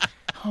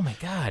 Oh, my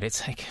God.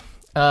 It's like...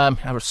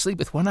 I was asleep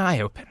with one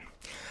eye open.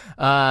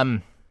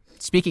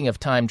 Speaking of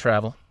time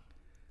travel,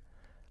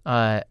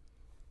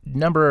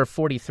 number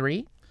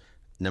 43.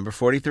 Number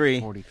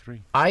 43.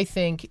 I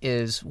think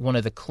is one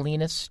of the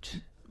cleanest,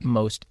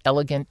 most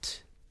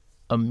elegant,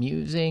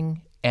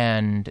 amusing,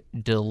 and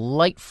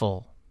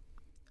delightful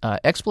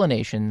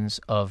explanations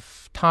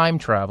of time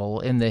travel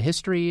in the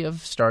history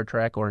of Star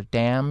Trek or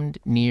damned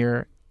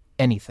near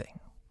anything.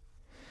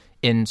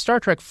 In Star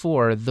Trek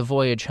IV, The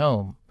Voyage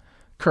Home,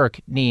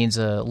 Kirk needs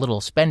a little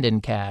spending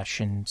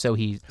cash, and so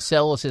he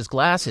sells his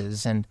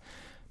glasses, and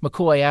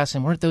McCoy asks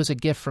him, weren't those a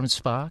gift from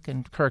Spock?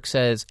 And Kirk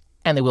says,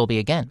 and they will be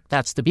again.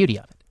 That's the beauty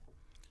of it.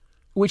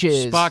 Which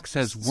is... Spock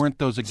says, weren't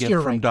those a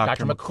gift from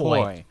Dr.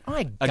 McCoy? Oh,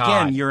 my God.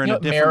 Again, you're in a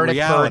different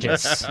reality.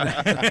 Burgess.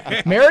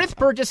 Meredith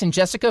Burgess and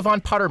Jessica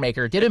Von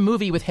Pottermaker did a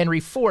movie with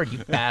Henry Ford, you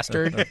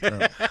bastard.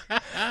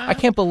 I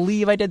can't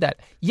believe I did that.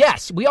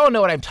 Yes, we all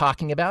know what I'm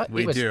talking about.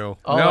 We do.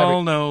 We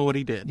all know what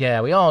he did.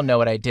 Yeah, we all know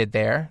what I did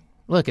there.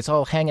 Look, it's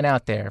all hanging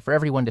out there for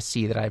everyone to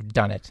see that I've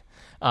done it.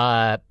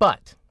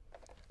 But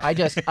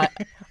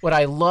what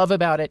I love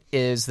about it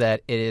is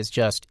that it is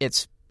just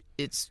it's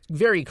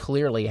very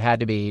clearly had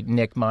to be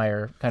Nick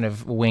Meyer kind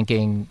of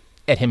winking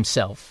at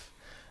himself,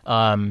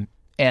 and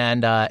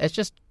it's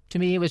just, to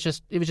me, it was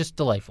just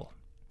delightful.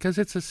 Because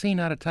it's a scene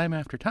out of Time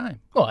After Time.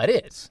 Well, it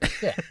is.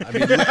 Yeah. I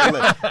mean,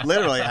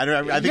 literally.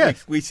 I think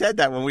we said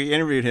that when we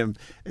interviewed him.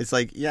 It's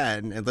like, yeah,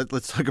 and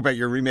let's talk about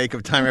your remake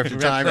of Time After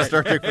Time,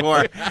 Star Trek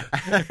 4.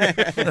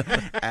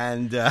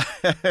 And,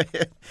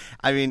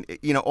 I mean,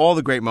 all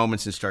the great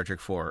moments in Star Trek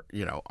 4,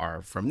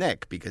 are from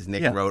Nick, because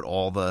Nick wrote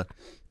all the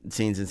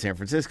scenes in San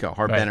Francisco.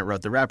 Harv Bennett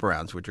wrote the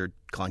wraparounds, which are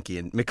clunky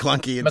and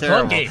McClunky and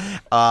terrible.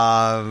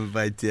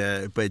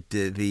 But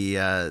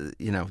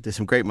there's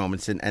some great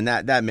moments, and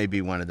that may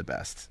be one of the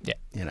best. Yeah.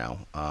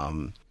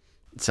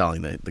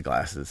 Selling the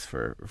glasses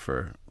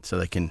for so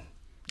they can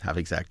have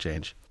exact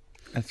change.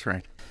 That's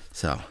right.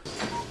 So.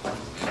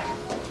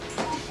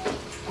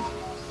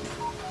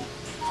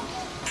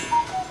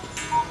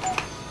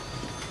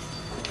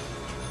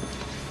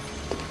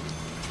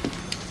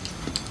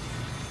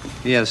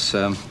 Yes,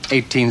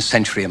 18th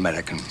century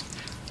American.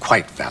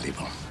 Quite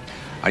valuable.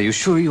 Are you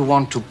sure you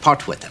want to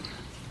part with them?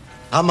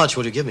 How much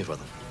will you give me for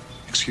them?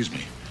 Excuse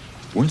me.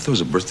 Weren't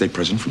those a birthday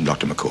present from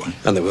Dr. McCoy?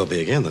 And they will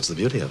be again. That's the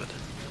beauty of it.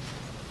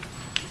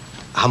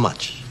 How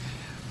much?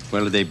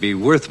 Well, they'd be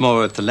worth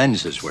more if the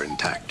lenses were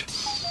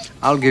intact.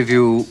 I'll give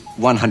you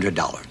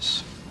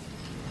 $100.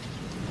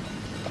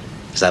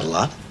 Is that a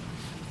lot?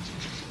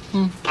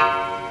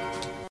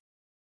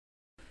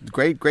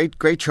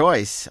 Great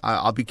choice.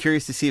 I'll be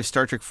curious to see if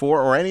Star Trek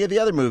 4 or any of the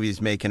other movies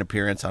make an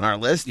appearance on our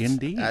list.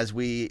 Indeed. As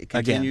we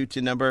continue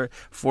to number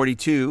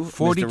 42.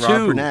 42. Mr.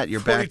 Rob Burnett, you're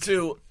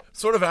 42. Back.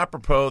 Sort of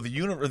apropos,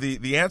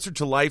 the answer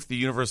to life, the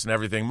universe, and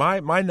everything.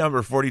 My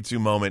number 42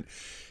 moment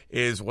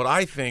is what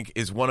I think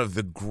is one of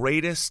the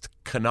greatest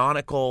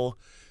canonical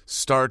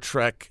Star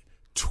Trek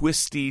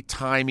twisty,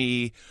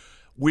 timey.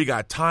 We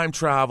got time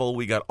travel.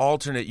 We got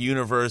alternate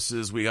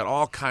universes. We got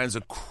all kinds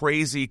of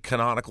crazy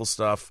canonical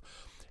stuff.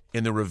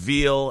 In the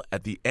reveal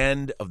at the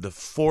end of the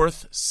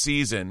 4th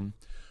season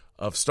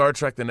of Star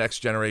Trek The Next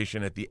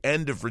Generation, at the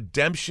end of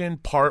Redemption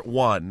Part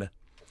 1,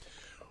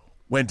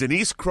 when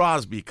Denise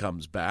Crosby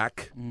comes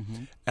back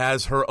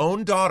as her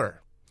own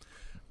daughter,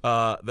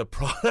 the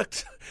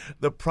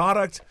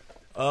product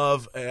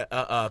of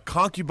a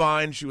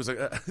concubine. She was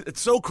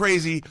it's so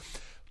crazy.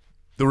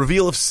 The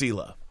reveal of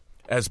Sela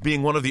as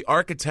being one of the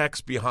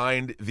architects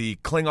behind the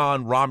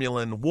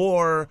Klingon-Romulan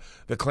War,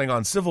 the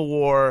Klingon Civil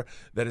War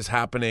that is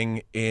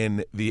happening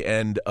in the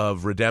end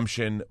of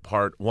Redemption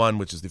Part 1,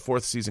 which is the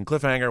 4th season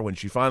cliffhanger, when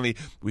she finally,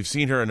 we've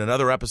seen her in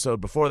another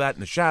episode before that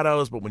in the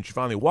shadows, but when she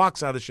finally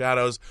walks out of the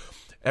shadows,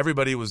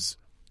 everybody was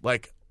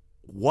like,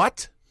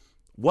 what?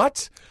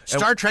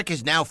 Star Trek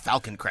is now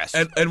Falcon Crest.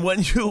 And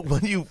when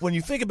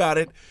you think about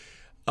it,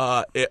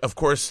 of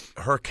course,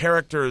 her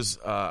character's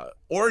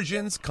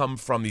origins come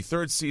from the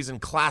 3rd season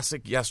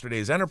classic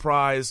Yesterday's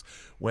Enterprise,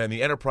 when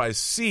the Enterprise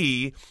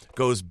C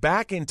goes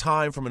back in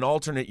time from an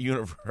alternate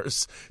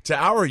universe to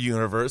our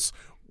universe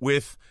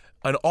with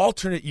an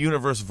alternate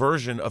universe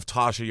version of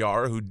Tasha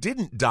Yar, who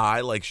didn't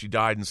die like she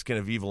died in Skin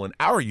of Evil in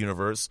our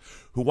universe,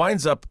 who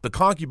winds up the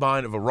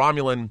concubine of a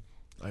Romulan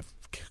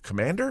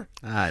commander?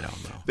 I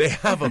don't know. They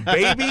have a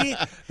baby.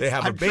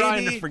 I'm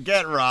trying to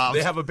forget, Rob.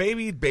 They have a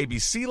baby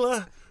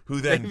Sela, who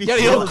then you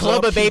don't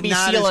club a baby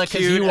Sela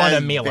because you want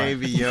a Mila.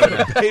 Baby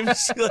Yoda. Baby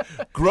Sela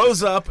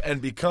grows up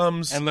and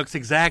becomes... And looks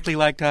exactly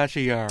like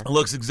Tasha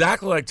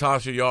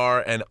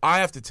Yar. And I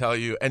have to tell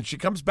you, and she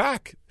comes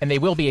back. And they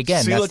will be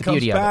again. Sela That's the comes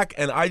beauty back, of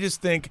it. and I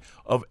just think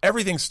of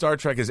everything Star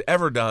Trek has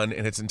ever done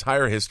in its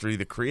entire history,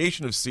 the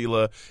creation of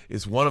Sela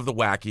is one of the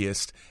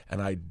wackiest,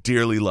 and I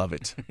dearly love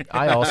it.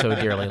 I also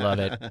dearly love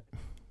it.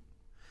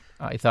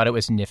 I thought it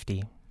was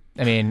nifty.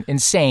 I mean,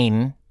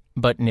 insane,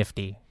 but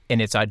nifty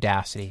in its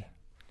audacity.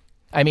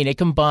 I mean, it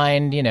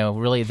combined,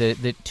 really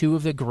the two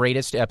of the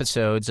greatest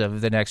episodes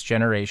of The Next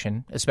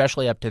Generation,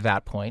 especially up to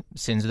that point,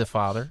 Sins of the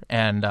Father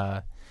and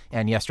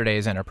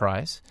Yesterday's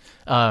Enterprise.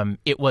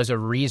 It was a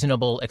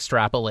reasonable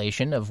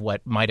extrapolation of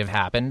what might have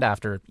happened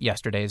after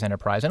Yesterday's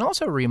Enterprise, and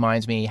also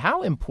reminds me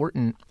how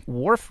important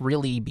Worf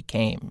really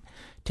became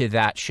to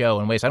that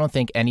show in ways I don't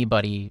think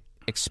anybody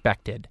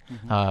expected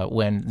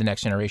when The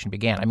Next Generation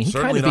began. I mean, he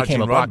Certainly kind of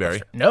became a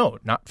Roddenberry. No,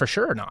 not for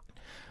sure not.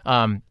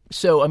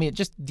 So, I mean,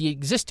 just the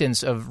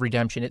existence of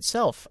Redemption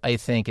itself, I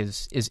think,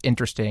 is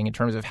interesting in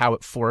terms of how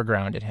it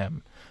foregrounded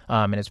him.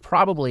 And it's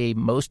probably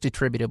most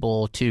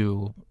attributable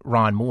to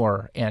Ron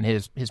Moore and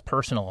his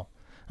personal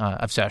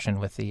obsession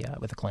with the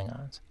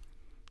Klingons.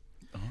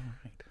 All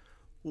right.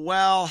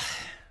 Well,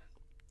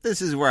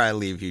 this is where I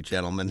leave you,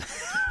 gentlemen.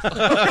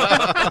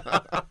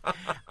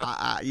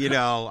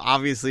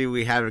 Obviously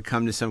we had to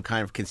come to some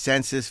kind of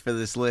consensus for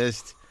this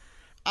list.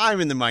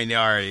 I'm in the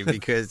minority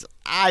because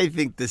I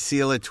think the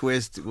Sela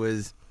twist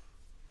was,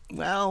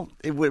 well,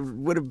 it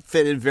would have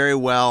fitted very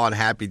well on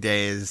Happy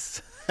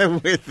Days.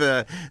 with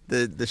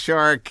the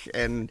shark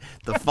and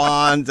the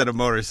fawns and a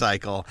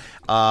motorcycle.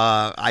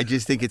 I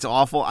just think it's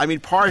awful. I mean,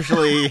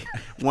 partially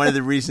one of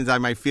the reasons I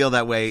might feel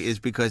that way is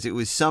because it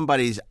was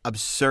somebody's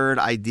absurd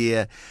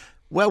idea.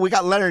 Well, we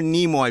got Leonard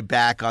Nimoy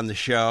back on the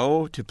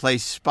show to play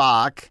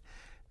Spock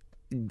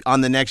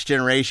on The Next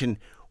Generation.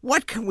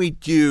 What can we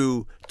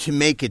do to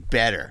make it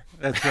better?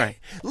 That's right.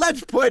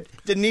 Let's put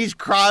Denise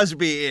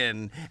Crosby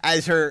in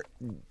as her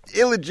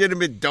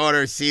illegitimate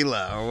daughter,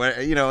 Sela. Or what,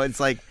 it's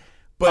like,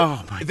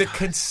 but the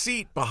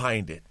conceit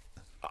behind it,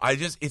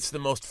 it's the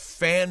most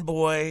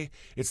fanboy.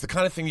 It's the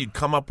kind of thing you'd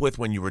come up with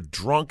when you were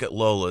drunk at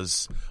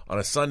Lola's on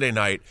a Sunday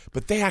night,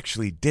 but they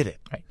actually did it.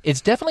 Right. It's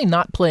definitely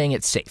not playing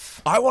it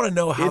safe. I want to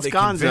know how It's they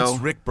Gonzo.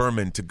 convinced Rick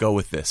Berman to go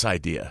with this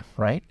idea.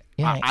 Right?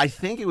 Yeah. I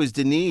think it was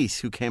Denise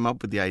who came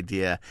up with the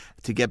idea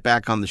to get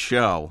back on the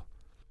show.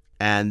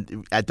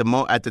 And at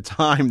the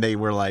time, they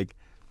were like,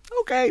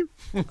 okay.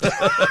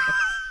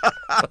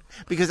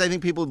 Because I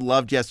think people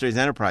loved Yesterday's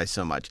Enterprise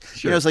so much.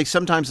 Sure. It's like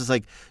sometimes it's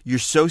like you're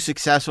so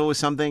successful with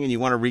something and you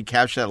want to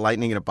recapture that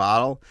lightning in a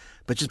bottle,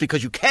 but just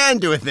because you can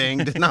do a thing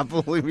does not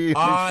believe you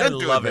should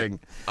do a thing.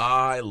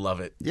 I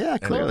love it. Yeah,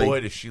 and clearly. boy,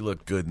 does she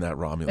look good in that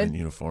Romulan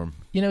uniform.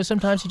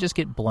 Sometimes you just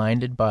get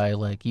blinded by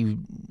like you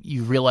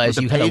realize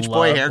With you the kind of page love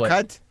boy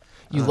haircut.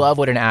 You love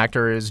what an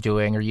actor is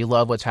doing, or you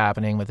love what's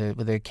happening with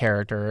a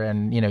character,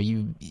 and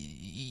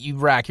you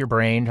rack your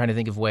brain trying to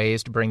think of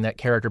ways to bring that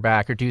character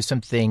back or do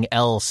something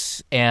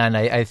else. And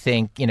I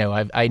think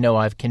I know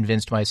I've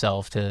convinced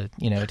myself to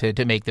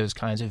make those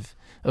kinds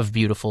of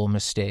beautiful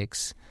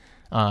mistakes.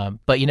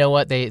 But you know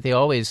what?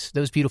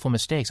 Those beautiful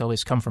mistakes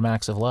always come from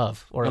acts of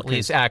love, or at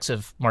least acts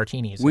of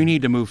martinis. We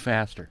need to move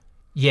faster.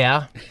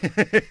 Yeah.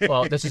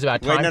 Well, this is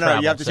about time Wait,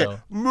 travel. you have to so. say,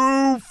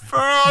 move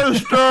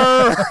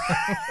faster.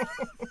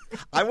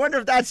 I wonder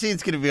if that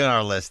scene's going to be on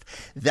our list.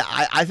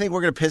 I think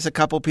we're going to piss a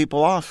couple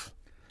people off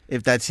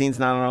if that scene's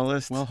not on our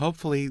list. Well,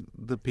 hopefully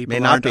the people May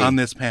not aren't be. on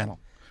this panel.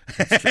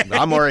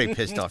 I'm already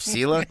pissed off.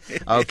 Sela?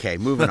 Okay,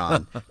 moving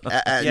on.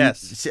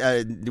 Yes.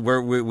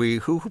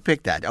 Who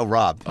picked that? Oh,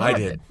 Rob. I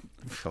did.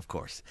 Of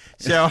course.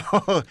 So,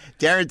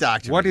 Darren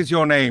Doctorman. What is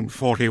your name,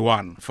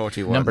 41?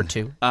 41. Number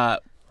 2.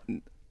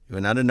 You're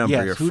not a number.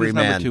 Yes, You're a who free does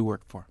man. number 2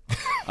 work for?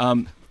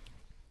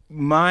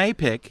 My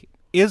pick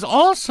is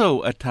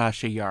also a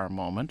Tasha Yar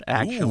moment,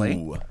 actually.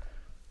 Ooh.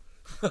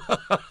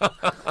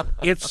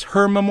 It's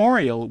her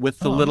memorial with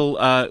the little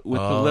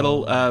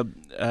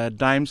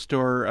dime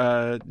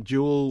store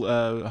jewel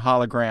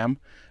hologram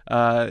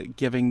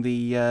giving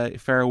the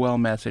farewell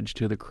message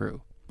to the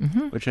crew,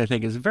 which I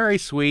think is very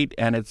sweet,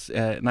 and it's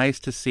nice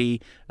to see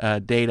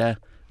Data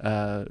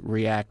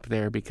react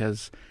there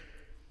because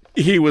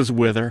he was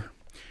with her.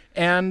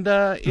 And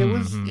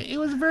it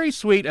was very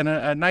sweet and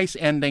a nice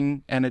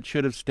ending, and it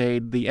should have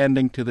stayed the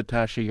ending to the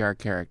Tasha Yar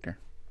character.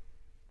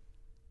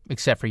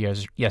 Except for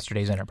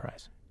Yesterday's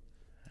Enterprise.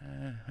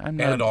 I'm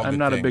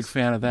not a big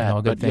fan of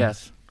that, but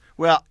yes.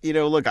 Well,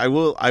 look, I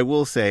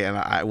will say, and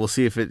I will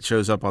see if it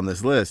shows up on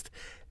this list,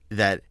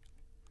 that,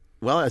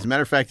 well, as a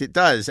matter of fact, it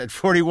does at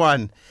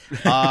 41.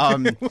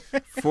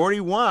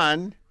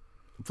 41,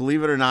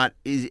 believe it or not,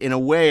 is in a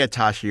way a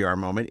Tasha Yar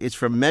moment. It's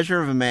from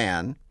Measure of a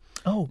Man.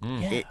 Oh,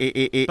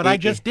 yeah. But I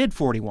just did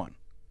 41.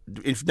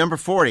 Number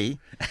 40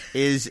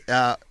 is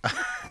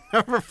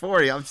number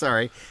 40. I'm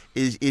sorry,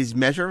 is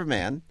Measure of a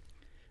Man.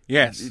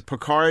 Yes,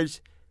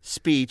 Picard's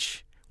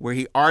speech where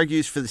he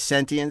argues for the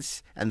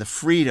sentience and the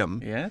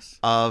freedom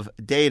of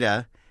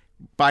Data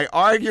by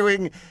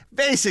arguing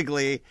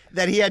basically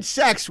that he had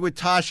sex with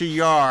Tasha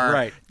Yar.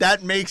 Right.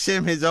 That makes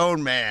him his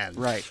own man.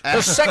 Right.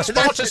 The sex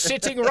bot is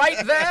sitting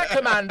right there,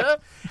 Commander.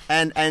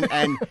 And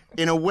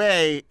in a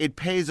way, it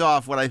pays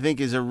off what I think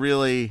is a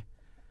really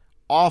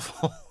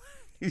awful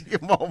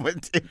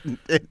moment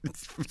in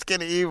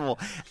Skin of Evil,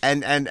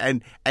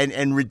 and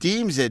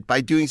redeems it by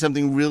doing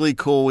something really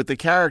cool with the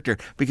character,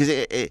 because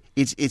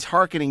it's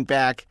hearkening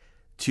back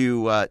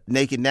to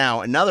Naked Now,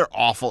 another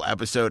awful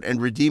episode,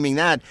 and redeeming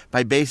that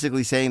by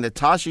basically saying that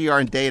Tasha Yar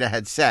and Data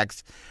had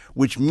sex,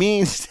 which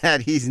means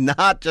that he's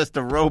not just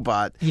a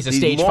robot. He's a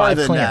stage more 5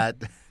 than Klingon. that.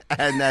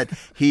 And that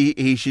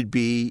he should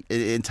be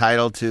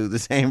entitled to the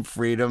same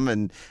freedom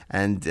and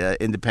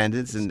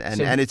independence, and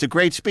it's a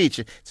great speech.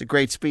 It's a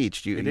great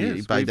speech. It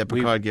is. That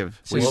Picard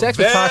give. So sex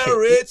with Tasha.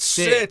 There it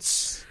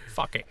sits.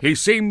 Fucking. He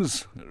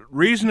seems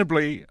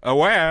reasonably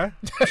aware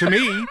to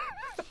me,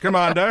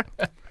 Commander.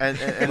 And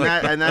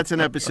that's an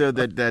episode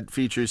that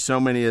features so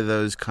many of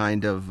those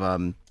kind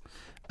of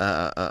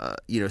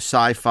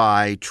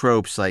sci-fi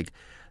tropes, like,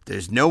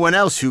 there's no one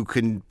else who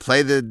can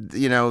play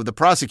the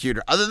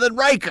prosecutor other than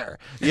Riker,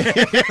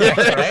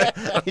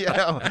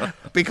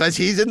 because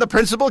he's in the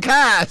principal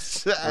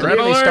cast.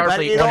 Really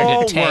Starfleet But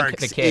wanted to tank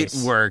the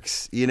case. It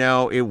works,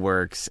 it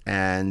works,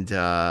 and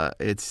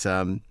it's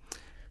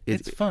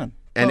fun.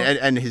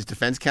 And his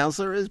defense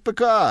counselor is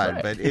Picard,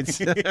 Right. but it's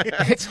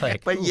It's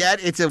like, but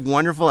yet it's a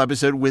wonderful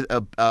episode with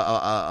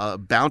a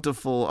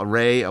bountiful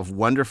array of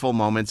wonderful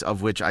moments,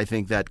 of which I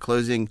think that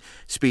closing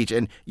speech,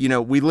 and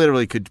we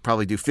literally could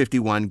probably do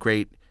 51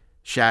 great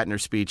Shatner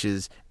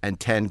speeches and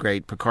 10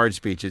 great Picard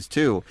speeches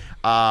too.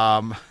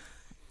 But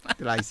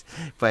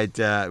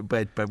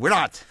we're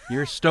not.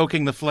 You're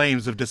stoking the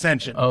flames of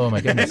dissension. Oh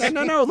my goodness.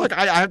 No. Look,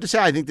 I have to say,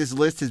 I think this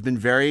list has been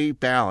very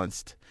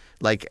balanced,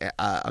 like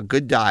a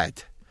good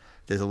diet.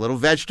 There's a little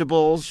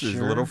vegetables, there's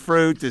a little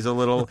fruit, there's a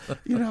little,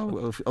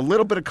 a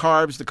little bit of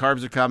carbs. The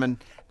carbs are coming,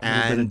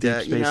 and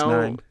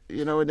we're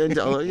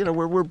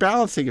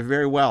balancing it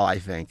very well. I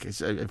think,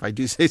 if I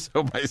do say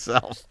so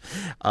myself.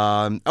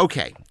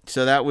 Okay,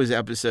 so that was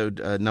episode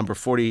number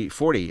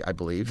 40, I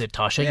believe. The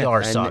Tasha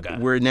Yar saga.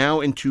 We're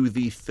now into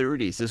the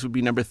 30s. This would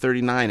be number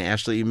 39.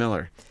 Ashley E.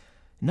 Miller.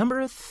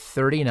 Number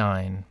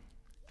 39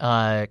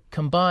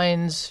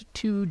 combines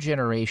two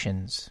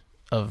generations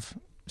of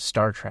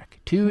Star Trek,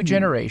 two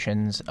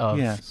generations of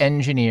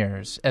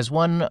engineers, as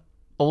one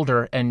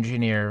older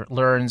engineer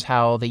learns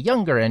how the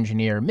younger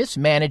engineer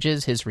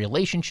mismanages his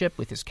relationship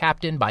with his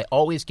captain by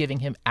always giving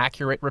him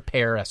accurate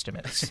repair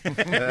estimates.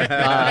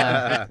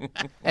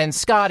 And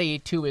Scotty,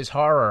 to his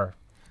horror,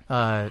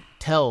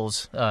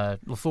 tells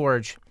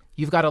LaForge,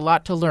 "You've got a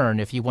lot to learn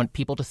if you want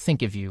people to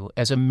think of you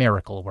as a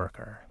miracle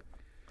worker."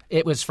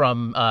 It was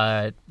from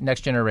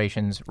Next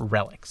Generation's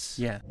Relics.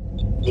 Do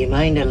you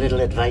mind a little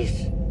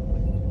advice?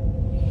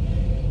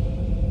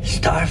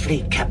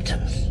 Starfleet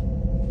captains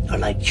are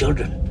like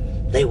children.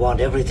 They want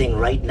everything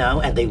right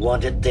now, and they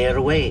want it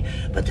their way.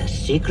 But the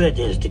secret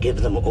is to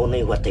give them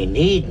only what they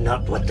need,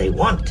 not what they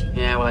want.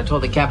 Yeah, well, I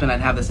told the captain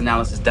I'd have this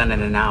analysis done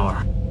in an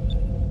hour.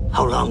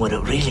 How long would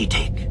it really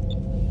take?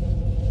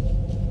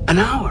 An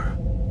hour?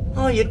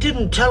 Oh, you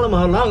didn't tell him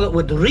how long it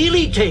would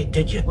really take,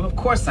 did you? Well, of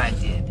course I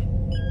did.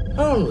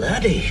 Oh,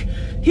 laddie,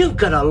 you've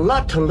got a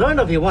lot to learn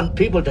if you want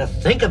people to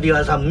think of you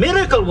as a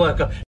miracle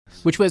worker.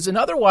 Which was an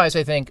otherwise,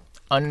 I think,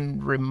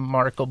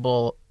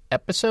 unremarkable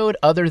episode,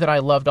 other than I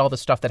loved all the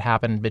stuff that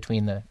happened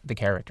between the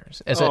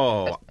characters.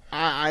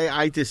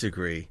 I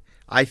disagree.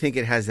 I think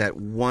it has that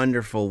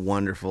wonderful,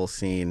 wonderful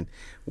scene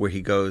where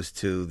he goes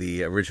to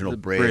the original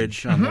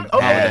bridge on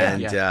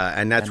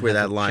and that's where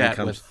that line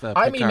comes.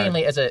 I mean,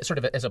 mainly as a sort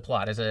of as a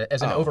plot, as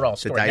an overall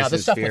story. Now, the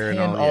stuff with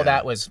him, all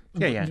that was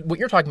what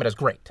you're talking about is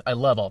great. I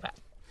love all that.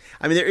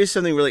 I mean, there is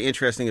something really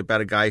interesting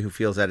about a guy who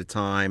feels out of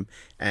time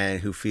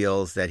and who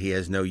feels that he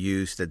has no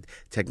use, that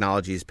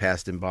technology has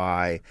passed him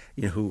by.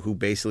 Who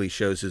basically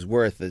shows his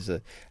worth as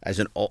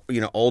an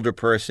older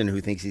person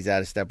who thinks he's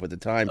out of step with the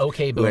time.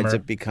 Okay, boomer. Who ends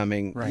up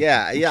becoming right.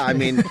 I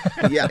mean,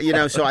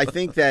 So I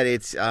think that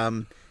it's.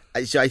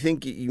 So I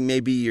think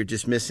maybe you're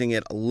just missing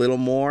it a little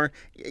more.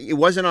 It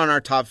wasn't on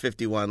our top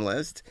 51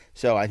 list,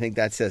 so I think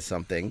that says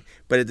something.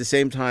 But at the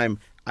same time,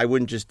 I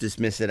wouldn't just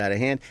dismiss it out of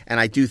hand. And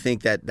I do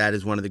think that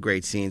is one of the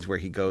great scenes where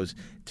he goes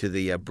to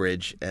the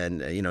bridge and,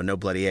 no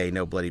bloody A,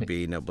 no bloody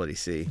B, no bloody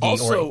C.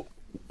 Also,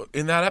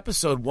 in that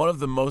episode, one of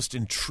the most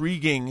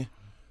intriguing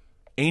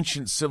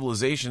ancient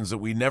civilizations that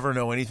we never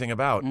know anything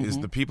about is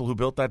the people who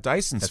built that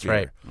Dyson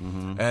sphere.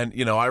 That's right.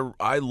 And,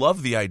 I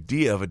love the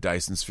idea of a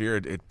Dyson sphere.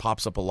 It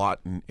pops up a lot,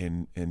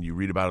 and you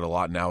read about it a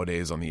lot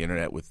nowadays on the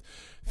internet with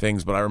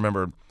things. But I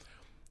remember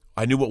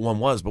I knew what one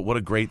was, but what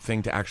a great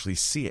thing to actually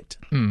see it.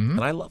 Mm-hmm.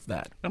 And I love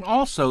that. And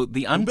also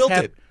the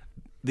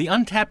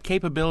untapped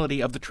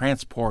capability of the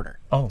transporter.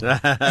 Oh.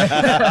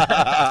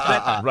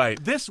 Right.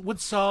 This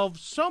would solve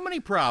so many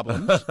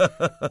problems.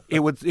 It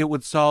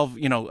would solve,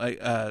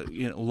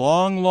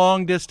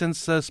 long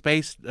distance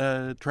space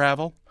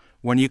travel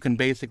when you can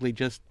basically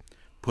just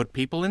put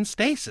people in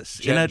stasis.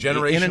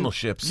 Generational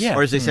ships. Yeah.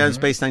 Or as they said in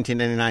Space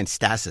 1999,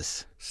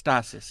 stasis.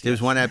 Stasis. There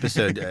was one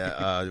episode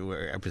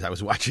where I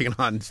was watching it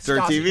on Stir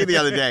TV the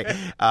other day,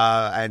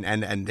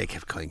 and they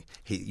kept going,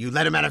 you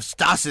let him out of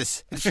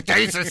stasis.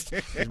 Stasis.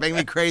 It's making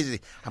me crazy.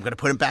 I'm going to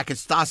put him back in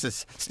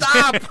stasis.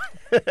 Stop!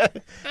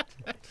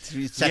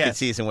 Second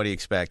season, what do you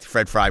expect?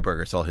 Fred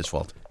Freiberger, it's all his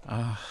fault.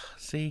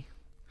 See?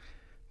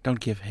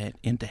 Don't give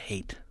into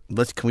hate.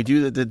 Can we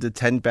do the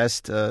 10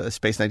 best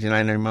Space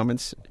 1999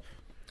 moments?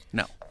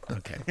 No.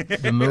 Okay.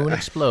 The moon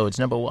explodes,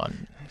 number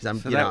 1. So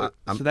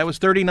that was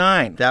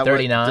 39.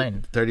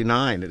 39.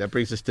 39. That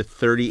brings us to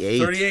 38.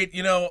 38.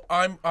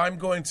 I'm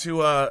going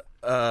to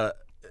I'm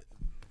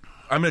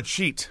going to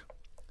cheat.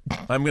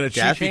 I'm going to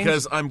cheat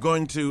because I'm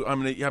going to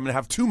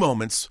have two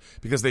moments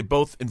because they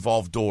both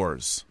involve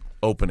doors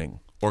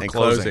opening or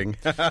closing.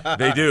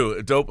 They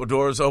do.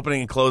 Doors opening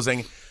and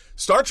closing.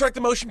 Star Trek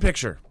the Motion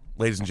Picture.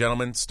 Ladies and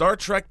gentlemen, Star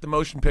Trek the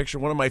Motion Picture,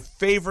 one of my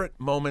favorite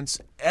moments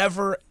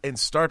ever in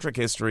Star Trek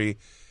history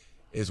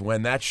is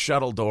when that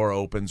shuttle door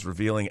opens,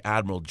 revealing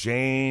Admiral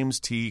James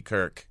T.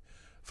 Kirk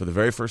for the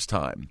very first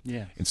time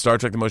in Star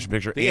Trek the Motion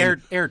Picture. The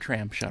air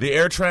tram shuttle. The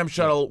air tram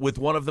shuttle with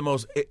one of the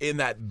most, in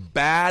that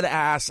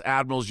badass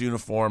Admiral's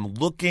uniform,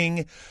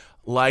 looking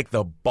like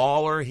the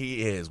baller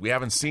he is. We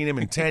haven't seen him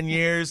in 10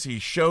 years. He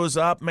shows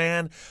up,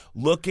 man,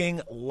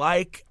 looking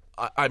like...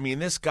 I mean,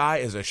 this guy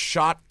is a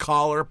shot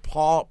caller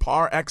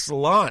par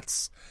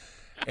excellence.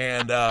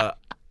 And I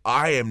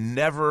am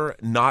never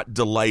not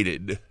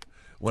delighted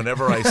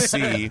whenever I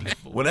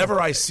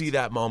see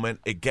that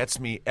moment, it gets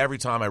me every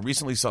time. I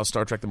recently saw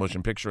Star Trek: The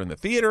Motion Picture in the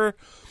theater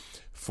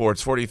for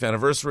its 40th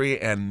anniversary,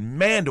 and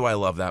man, do I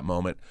love that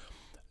moment.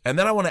 And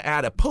then I want to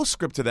add a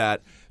postscript to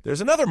that.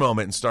 There's another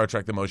moment in Star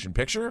Trek: The Motion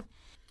Picture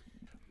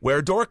where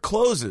a door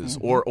closes,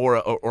 or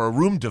a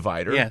room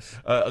divider. Yes.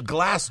 A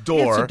glass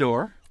door. It's a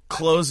door.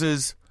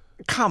 Closes.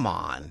 Come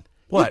on.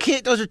 What? You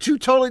can't. Those are two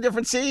totally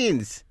different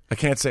scenes. I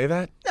can't say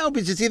that? No,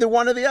 because it's either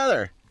one or the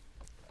other.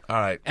 All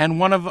right. And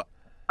one of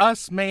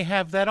us may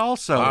have that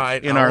also All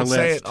right, in I our won't list.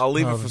 say it. I'll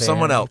leave it for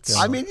someone else.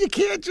 I mean, you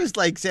can't just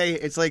say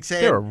it's like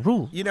saying There are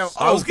rules. You know,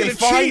 I was they gonna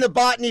find cheat. the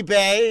Botany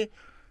Bay,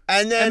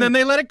 and then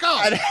they let it go. All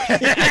right.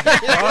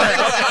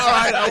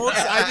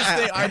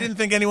 I didn't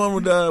think anyone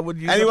would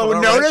use anyone it, would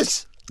all right.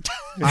 notice.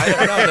 You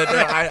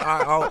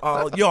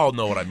all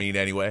know what I mean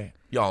anyway.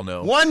 Y'all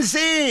know. One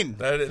scene.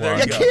 There you you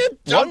go. can't.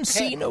 One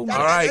scene. All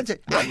right.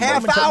 A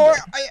half hour.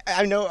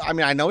 I know. I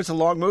mean, I know it's a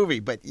long movie,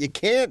 but you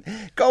can't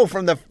go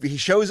from he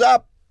shows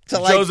up to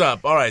like Shows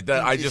up. All right.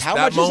 how that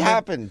much moment, has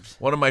happened?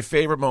 One of my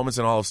favorite moments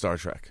in all of Star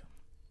Trek.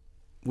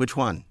 Which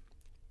one?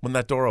 When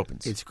that door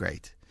opens. It's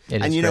great. It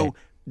and is you great. know.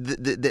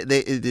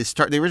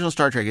 The original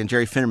Star Trek and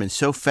Jerry Finneman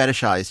so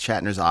fetishized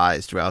Shatner's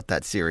eyes throughout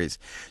that series.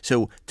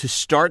 So to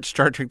start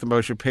Star Trek: The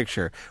Motion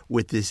Picture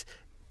with this,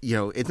 you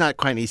know, it's not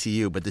quite an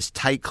ECU, but this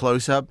tight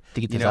close up,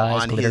 To get you his know,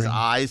 eyes on his glittering.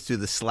 eyes through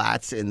the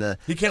slats in the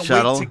He can't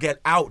shuttle. wait to get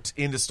out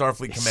into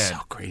Starfleet It's Command.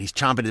 so great. He's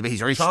chomping at the bit.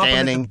 He's already Chomping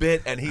standing. at the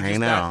bit, and he I just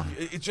know.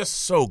 It's just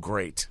so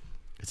great.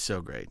 It's so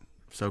great.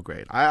 So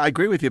great. I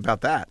agree with you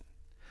about that.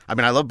 I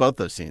mean, I love both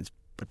those scenes,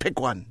 but pick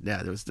one.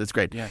 Yeah, that's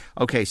great. Yeah.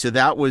 Okay, so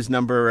that was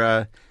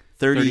number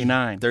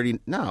 39. 30,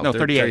 no, No,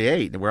 38.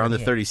 38. We're on the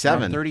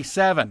 37.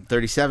 37.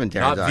 37, Darren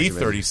Not the Dochterman.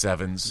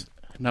 37s.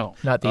 No.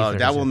 Not the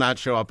That will not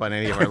show up on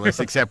any of our lists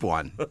except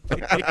one.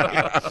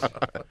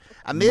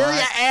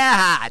 Amelia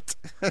Earhart.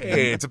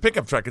 Hey, it's a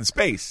pickup truck in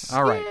space.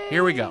 All right,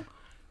 here we go.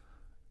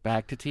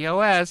 Back to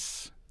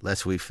TOS.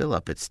 Lest we fill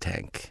up its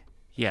tank.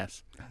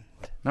 Yes.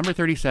 Number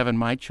 37,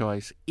 my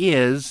choice,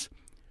 is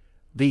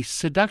The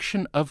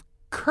Seduction of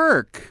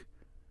Kirk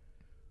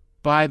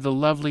by the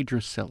lovely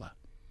Drusilla.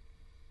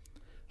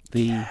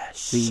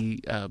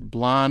 The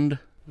blonde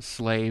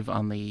slave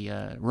on the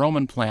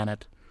Roman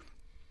planet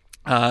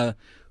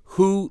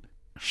who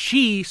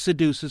she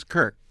seduces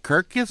Kirk.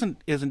 Kirk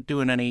isn't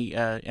doing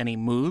any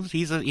moves.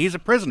 He's a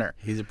prisoner.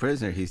 He's a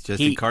prisoner. He's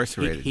just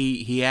incarcerated.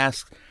 He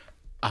asks,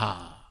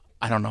 I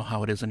don't know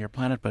how it is on your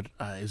planet, but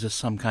is this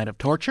some kind of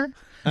torture?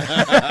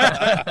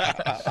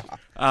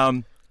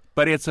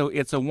 But it's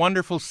a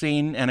wonderful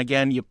scene, and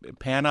again, you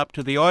pan up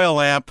to the oil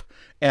lamp,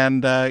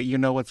 and you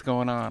know what's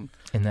going on.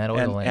 In that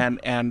oil lamp.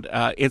 And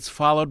it's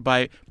followed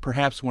by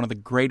perhaps one of the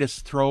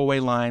greatest throwaway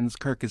lines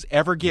Kirk has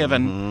ever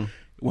given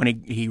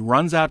when he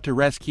runs out to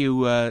rescue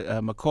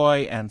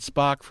McCoy and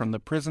Spock from the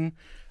prison.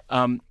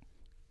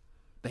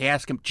 They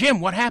ask him, Jim,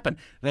 what happened?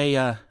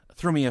 They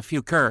threw me a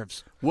few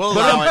curves. We'll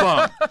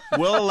allow it.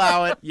 We'll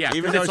allow it. Yeah,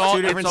 even though it's it's all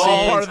two different it's all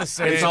scenes. part of the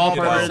same. It's all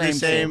you part know, of the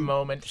same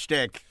moment.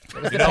 shtick.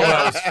 You know, when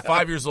I was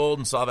 5 years old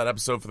and saw that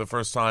episode for the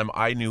first time,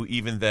 I knew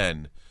even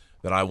then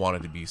that I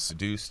wanted to be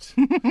seduced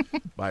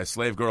by a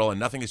slave girl, and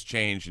nothing has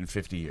changed in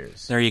 50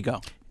 years. There you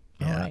go.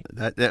 Yeah,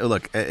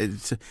 look,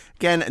 it's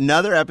again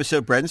another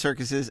episode, Bread and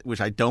Circuses,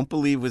 which I don't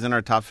believe was in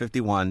our top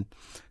 51,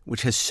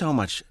 which has so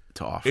much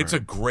to offer. It's a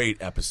great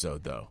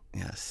episode, though.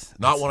 Yes,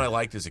 not one I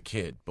liked as a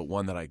kid, but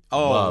one that I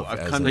love. I've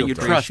as come a to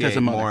trust appreciate as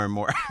a mother. more and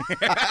more.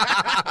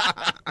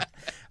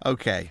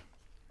 Okay,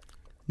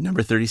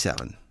 number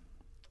 37.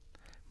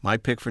 My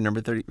pick for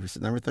number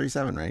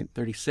 37, right?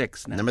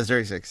 36 now. Number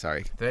 36.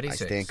 Sorry,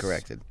 36. I stand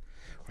corrected.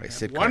 I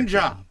sit One corrected.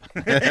 job.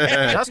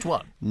 Just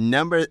one.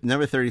 Number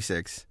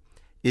 36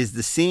 is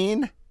the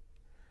scene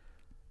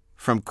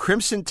from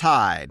Crimson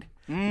Tide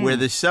where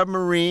the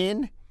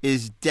submarine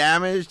is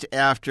damaged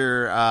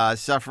after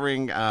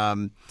suffering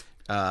from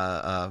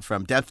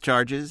depth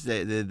charges.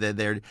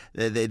 They're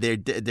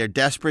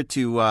desperate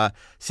to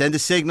send a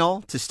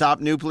signal to stop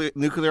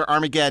nuclear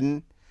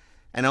Armageddon,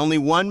 and only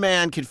one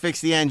man can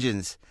fix the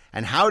engines.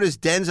 And how does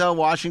Denzel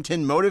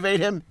Washington motivate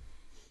him?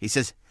 He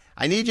says,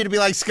 "I need you to be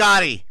like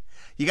Scotty.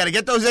 You got to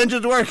get those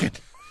engines working."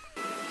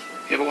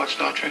 You ever watch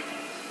Star Trek?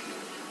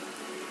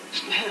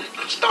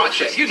 Star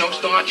Trek, you know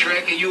Star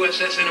Trek and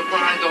USS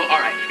Enterprise. Though, all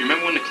right, you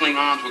remember when the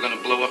Klingons were going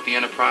to blow up the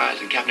Enterprise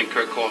and Captain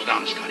Kirk calls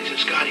down to Scotty? He says,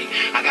 "Scotty,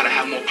 I got to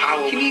have more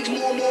power." He needs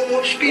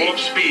more speed. More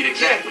speed,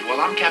 exactly.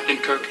 Well, I'm Captain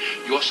Kirk.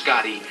 You're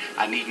Scotty.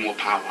 I need more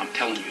power. I'm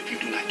telling you, if you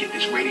do not get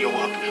this radio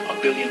up,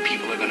 1 billion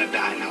people are going to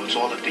die. Now, it's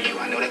all up to you.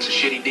 I know that's a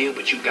shitty deal,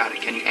 but you got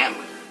it. Can you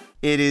handle it?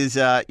 It is,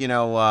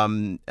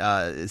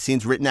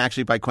 scenes written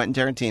actually by Quentin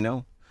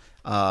Tarantino,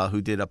 who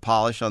did a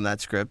polish on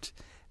that script,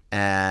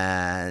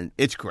 and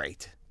it's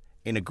great.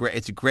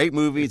 It's a great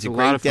movie. It's a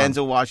great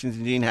Denzel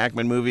Washington, Gene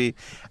Hackman movie.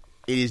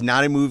 It is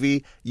not a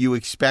movie you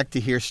expect to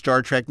hear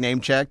Star Trek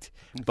name checked,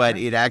 but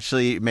it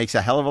actually makes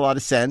a hell of a lot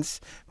of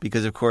sense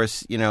because, of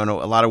course, in a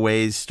lot of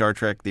ways, Star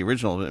Trek, the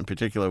original in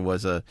particular,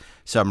 was a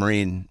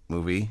submarine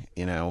movie.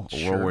 A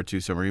World War II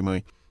submarine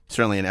movie.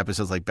 Certainly in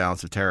episodes like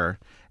Balance of Terror.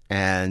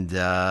 And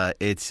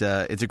it's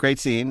a great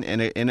scene,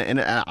 and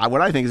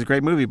what I think is a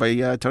great movie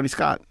by Tony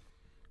Scott.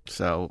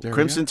 So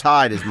Crimson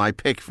Tide is my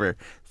pick for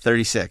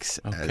 36.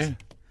 Okay.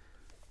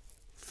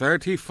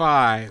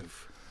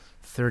 35.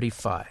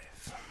 35.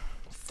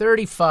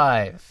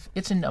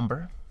 It's a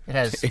number.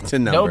 It's a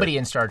number. Nobody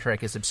in Star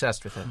Trek is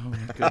obsessed with it. Oh, my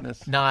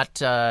goodness. Not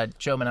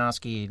Joe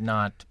Menosky,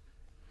 not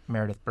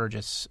Meredith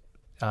Burgess.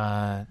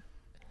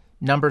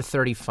 Number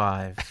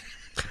 35.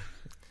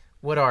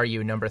 What are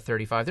you, number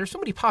 35? There's so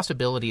many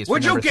possibilities.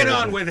 Would you get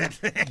 35. on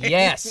with it?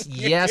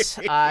 Yes,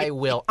 I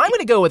will. I'm going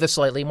to go with a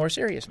slightly more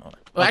serious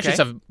moment. Well, Okay.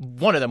 actually, it's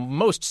one of the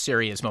most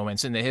serious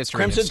moments in the history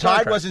Crimson of Star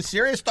Tide Trek. wasn't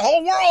serious. The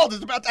whole world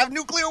is about to have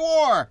nuclear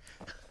war.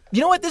 You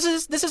know what? This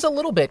is a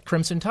little bit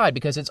Crimson Tide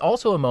because it's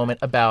also a moment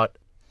about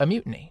a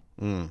mutiny.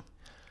 In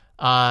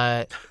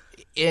I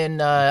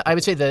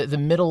would say the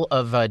middle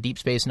of Deep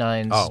Space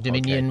Nine's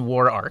Dominion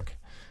War arc,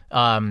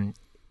 all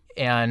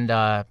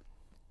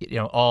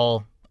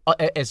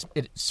as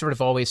it sort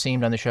of always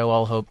seemed on the show,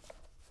 all hope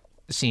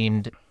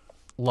seemed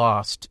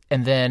lost,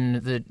 and then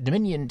the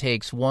Dominion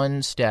takes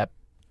one step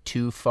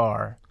too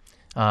far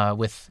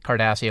with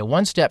Cardassia,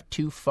 one step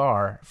too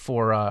far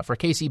for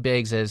Casey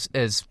Biggs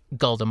as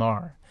Gul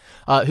Damar,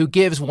 who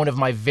gives one of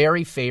my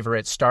very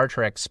favorite Star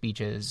Trek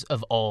speeches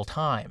of all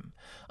time.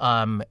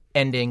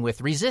 Ending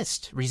with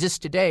resist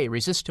today,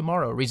 resist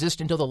tomorrow,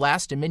 resist until the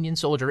last Dominion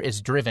soldier is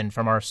driven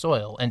from our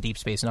soil, and Deep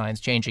Space Nine's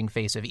changing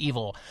face of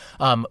evil,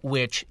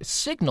 which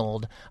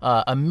signaled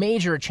a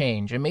major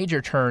change, a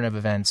major turn of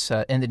events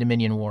in the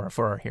Dominion War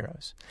for our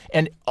heroes.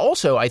 And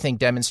also, I think,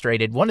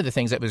 demonstrated one of the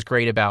things that was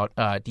great about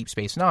Deep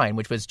Space Nine,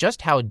 which was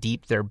just how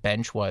deep their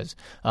bench was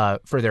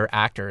for their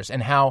actors,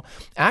 and how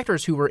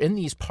actors who were in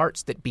these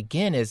parts that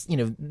begin as,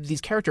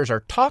 these characters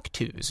are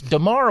talk-tos.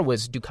 Damar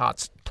was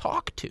Ducat's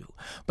talk-to,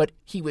 but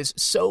he was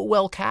so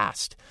well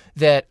cast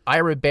that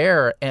Ira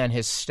Behr and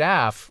his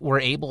staff were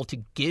able to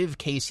give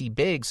Casey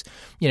Biggs,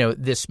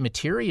 this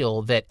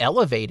material that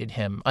elevated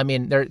him. I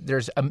mean,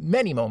 there's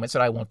many moments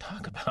that I won't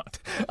talk about,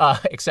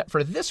 except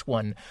for this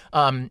one.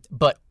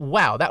 But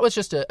wow, that was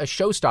just a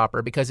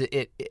showstopper because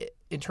it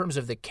in terms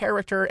of the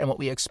character and what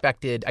we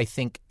expected, I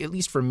think, at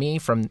least for me,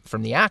 from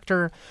the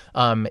actor,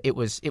 it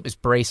was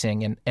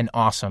bracing and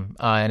awesome,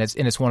 and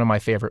it's one of my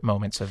favorite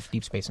moments of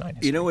Deep Space Nine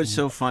history. You know what's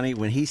so funny?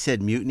 When he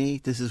said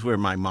mutiny, this is where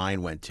my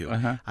mind went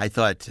to. I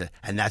thought,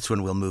 and that's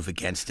when we'll move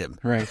against him.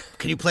 Right.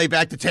 Can you play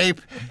back the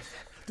tape?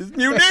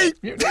 Mutiny?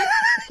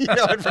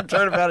 It's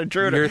Return of an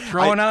Intruder. You're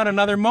throwing out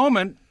another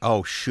moment.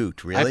 Oh,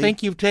 shoot, really? I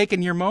think you've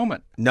taken your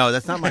moment. No,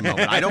 that's not my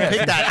moment. I don't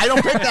pick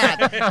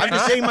that. I'm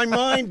just saying my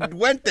mind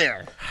went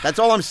there. That's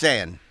all I'm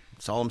saying.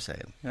 That's all I'm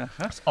saying.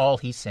 That's all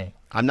he's saying.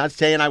 I'm not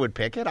saying I would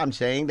pick it. I'm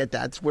saying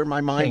that's where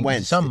my mind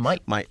went. Some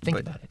might think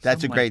about it.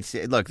 That's a great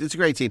scene. Look, it's a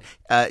great scene.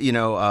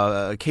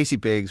 Casey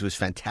Biggs was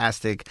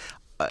fantastic.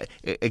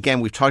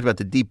 Again, we've talked about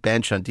the deep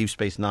bench on Deep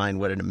Space Nine.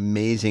 What an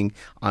amazing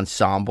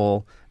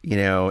ensemble,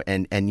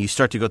 and you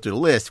start to go through the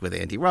list with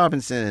Andy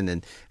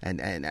Robinson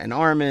and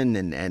Armin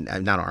and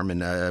not Armin,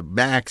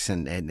 Max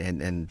and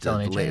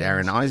the late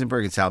Aaron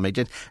Eisenberg and Salome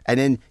Jane. And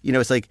then,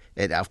 it's like,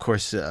 of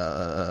course,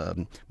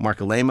 Mark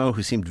Alamo,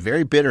 who seemed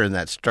very bitter in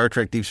that Star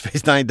Trek Deep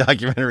Space Nine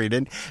documentary.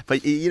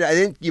 But, and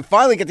then you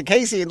finally get to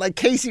Casey, and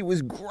Casey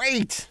was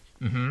great,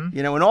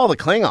 and all the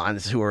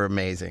Klingons who were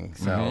amazing.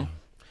 So.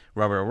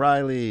 Robert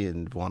O'Reilly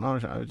and Vaughn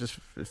Armstrong, just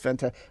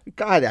fantastic.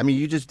 God, I mean,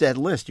 you just that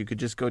list. You could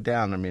just go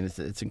down. I mean,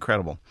 it's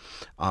incredible.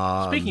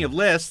 Speaking of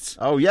lists.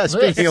 Oh, yes,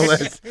 speaking of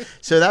lists.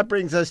 So that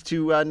brings us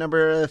to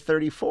number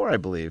 34, I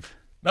believe.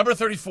 Number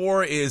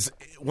 34 is,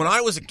 when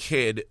I was a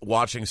kid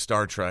watching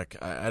Star Trek,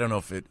 I don't know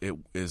if it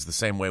is the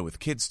same way with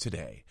kids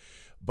today,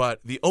 but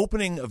the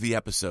opening of the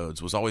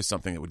episodes was always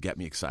something that would get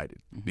me excited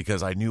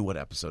because I knew what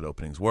episode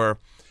openings were.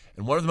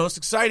 And one of the most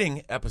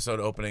exciting episode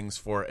openings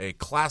for a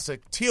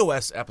classic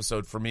TOS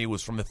episode for me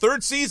was from the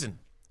third season,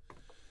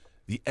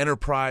 the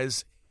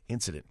Enterprise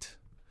incident,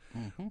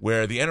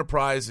 where the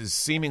Enterprise is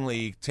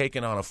seemingly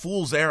taken on a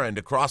fool's errand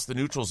across the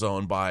neutral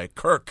zone by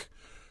Kirk,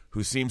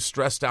 who seems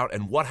stressed out.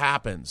 And what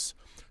happens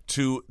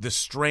to the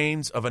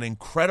strains of an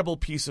incredible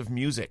piece of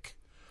music?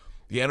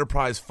 The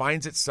Enterprise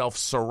finds itself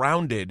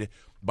surrounded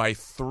by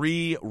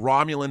 3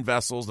 Romulan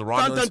vessels. The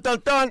Romulans,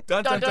 dun, dun,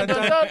 dun, dun, dun,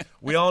 dun, dun.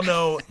 We all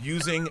know,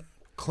 using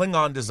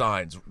Klingon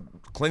designs,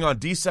 Klingon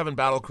D7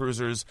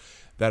 battlecruisers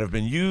that have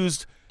been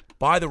used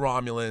by the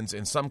Romulans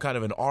in some kind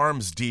of an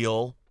arms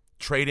deal,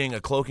 trading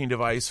a cloaking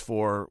device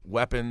for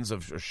weapons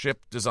of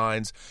ship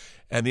designs,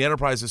 and the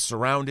Enterprise is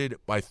surrounded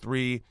by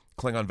 3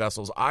 Klingon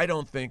vessels. I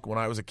don't think when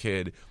I was a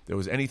kid there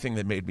was anything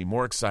that made me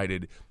more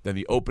excited than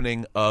the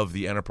opening of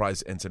the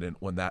Enterprise incident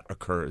when that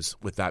occurs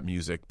with that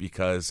music,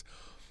 because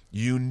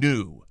you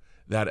knew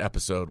that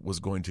episode was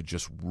going to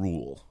just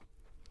rule.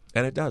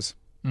 And it does.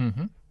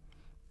 Mm-hmm.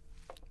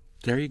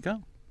 There you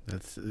go.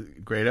 That's a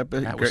great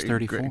episode. That was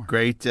 34.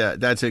 Great.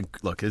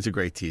 It's a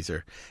great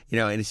teaser.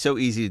 And it's so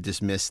easy to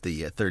dismiss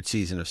the third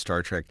season of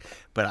Star Trek.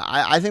 But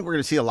I think we're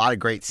going to see a lot of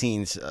great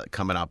scenes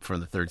coming up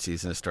from the third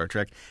season of Star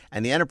Trek.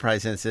 And the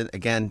Enterprise incident,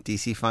 again,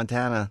 DC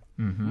Fontana.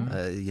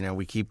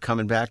 We keep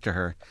coming back to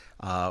her.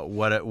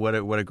 What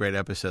a great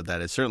episode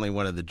that is. Certainly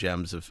one of the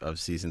gems of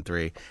season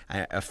 3.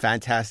 A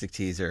fantastic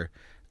teaser.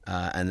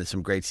 And there's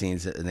some great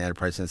scenes in the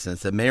Enterprise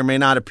instance that may or may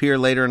not appear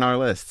later in our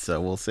list, so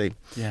we'll see.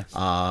 Yes.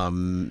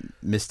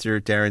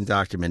 Mr. Darren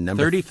Dochterman,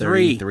 number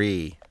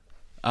 33.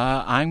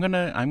 I'm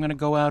gonna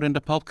go out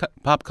into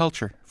pop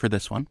culture for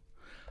this one.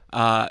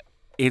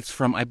 It's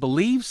from, I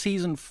believe,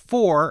 season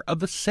 4 of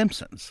The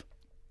Simpsons.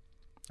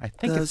 I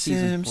think it's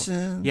season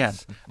 4.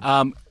 Yes.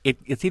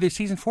 It's either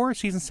season 4 or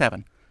season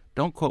 7.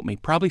 Don't quote me.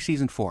 Probably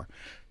season 4.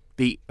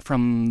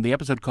 From the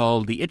episode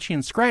called "The Itchy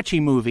and Scratchy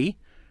Movie."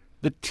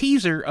 The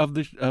teaser of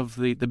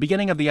the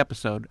beginning of the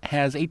episode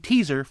has a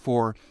teaser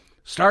for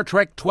Star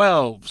Trek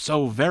 12,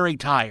 So Very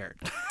Tired.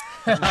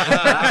 And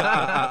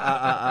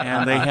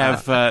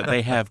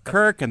they have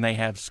Kirk and they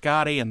have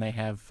Scotty and they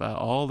have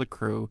all the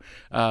crew.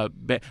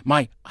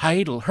 My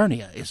hiatal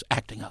hernia is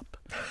acting up,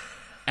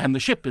 and the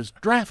ship is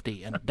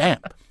drafty and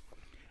damp,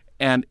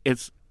 and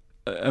it's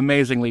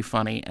amazingly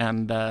funny.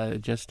 And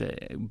just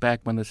back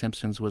when The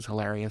Simpsons was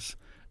hilarious,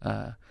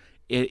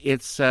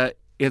 it's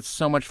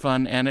so much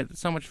fun, and it's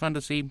so much fun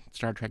to see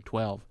Star Trek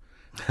 12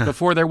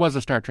 before there was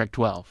a Star Trek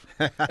 12.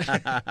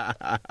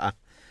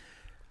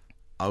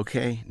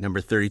 Okay,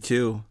 number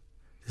 32.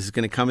 This is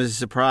going to come as a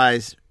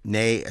surprise,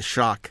 nay, a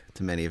shock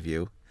to many of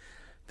you.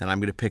 Then I'm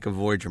going to pick a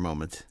Voyager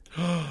moment.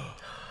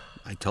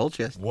 I told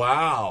you.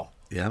 Wow.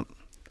 Yep.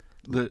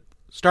 The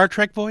Star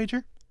Trek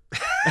Voyager?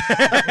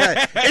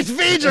 It's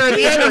Voyager at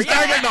the end of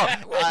Star Trek.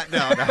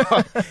 No.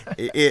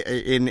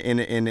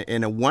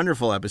 In a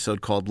wonderful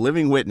episode called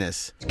Living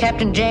Witness.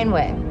 Captain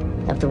Janeway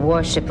of the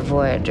warship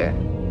Voyager.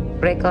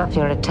 Break off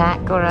your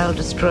attack or I'll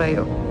destroy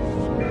you.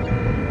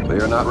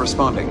 They are not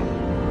responding.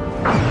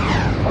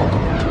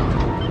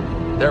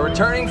 They're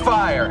returning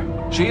fire.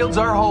 Shields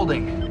are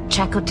holding.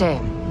 Chakotay.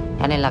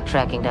 Any luck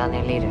tracking down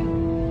their leader?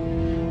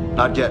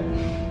 Not yet.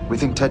 We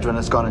think Tedran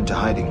has gone into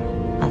hiding.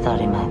 I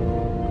thought he might.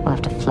 We'll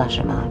have to flush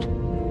him out.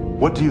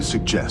 What do you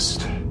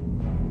suggest?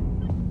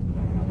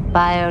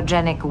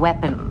 Biogenic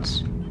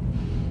weapons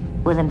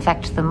will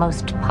infect the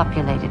most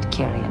populated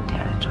Kyrian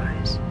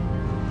territories.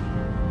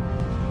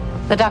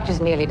 The doctor's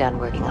nearly done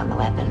working on the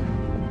weapon.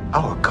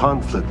 Our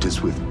conflict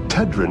is with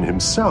Tedran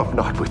himself,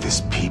 not with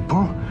his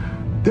people.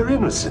 They're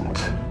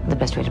innocent. The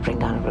best way to bring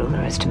down a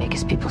ruler is to make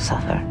his people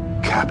suffer.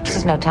 Captain. This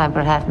is no time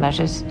for half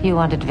measures. You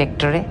wanted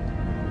victory.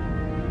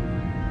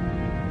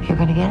 You're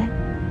going to get it.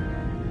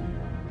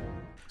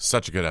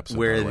 Such a good episode.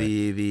 Where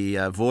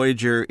the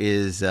Voyager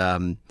is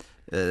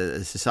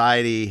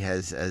society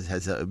has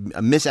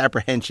a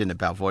misapprehension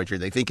about Voyager.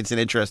 They think it's an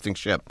interesting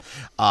ship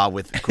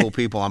with cool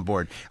people on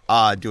board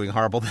doing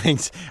horrible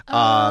things.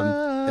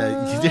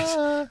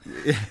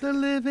 The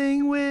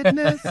Living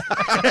Witness.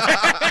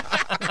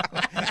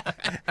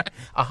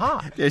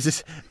 Aha!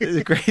 There's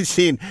a great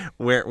scene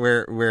where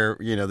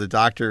the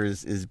doctor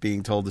is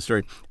being told the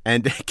story,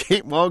 and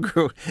Kate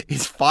Mulgrew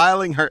is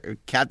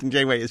Captain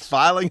Janeway is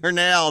filing her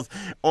nails,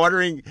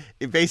 ordering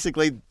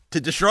basically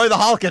to destroy the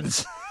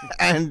Halkans.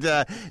 And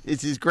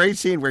it's this great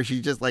scene where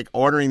she's just like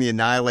ordering the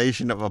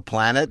annihilation of a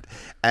planet,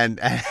 and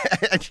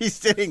she's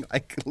sitting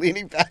like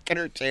leaning back in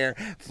her chair,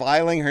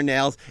 filing her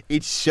nails.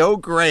 It's so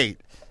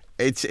great.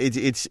 It's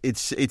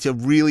a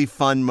really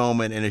fun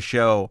moment in a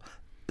show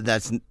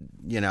that's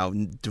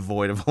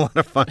devoid of a lot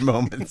of fun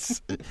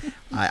moments.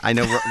 I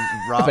know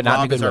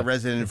Rob is our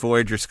resident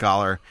Voyager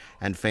scholar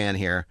and fan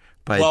here.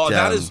 But,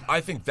 I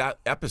think that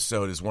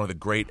episode is one of the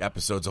great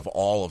episodes of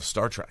all of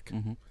Star Trek.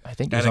 Mm-hmm. I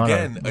think, and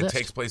again, it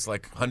takes place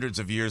like hundreds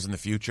of years in the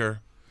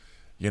future.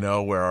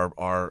 Where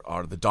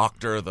the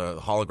Doctor, the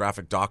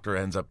holographic Doctor,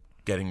 ends up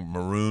getting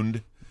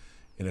marooned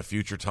in a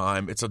future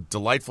time. It's a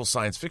delightful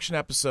science fiction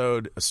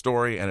episode, a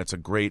story, and it's a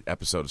great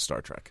episode of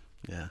Star Trek.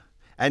 Yeah.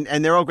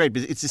 And they're all great.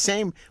 But it's the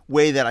same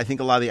way that I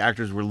think a lot of the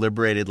actors were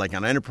liberated, like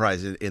on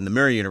Enterprise in the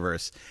Mirror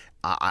Universe.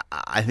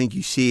 I think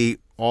you see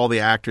all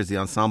the actors, the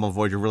ensemble of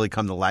Voyager, really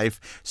come to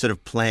life, sort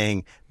of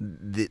playing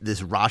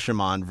this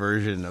Rashomon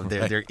version of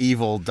their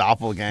evil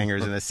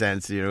doppelgangers, in a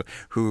sense,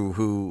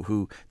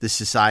 who this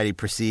society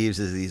perceives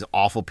as these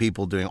awful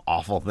people doing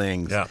awful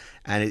things. Yeah.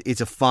 And it's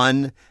a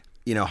fun,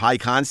 high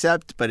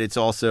concept, but it's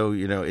also,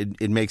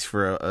 it makes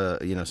for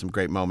some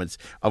great moments,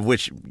 of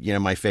which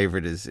my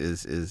favorite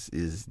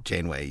is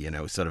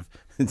Janeway. Sort of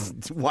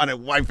want to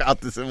wipe out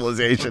the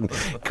civilization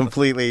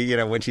completely.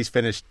 When she's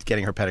finished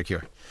getting her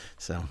pedicure.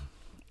 So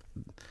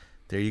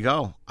there you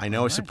go. I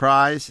know, a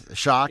surprise, a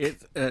shock,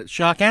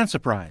 shock and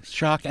surprise,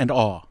 shock and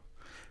awe.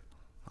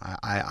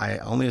 I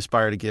only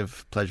aspire to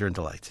give pleasure and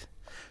delight.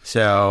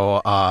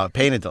 So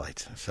pain and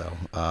delight. So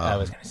I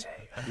was going to say.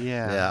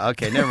 Yeah.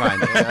 Okay. Never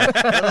mind.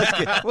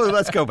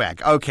 Let's go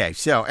back. Okay.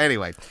 So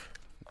anyway,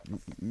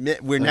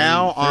 we're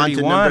now on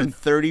to number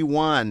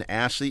 31.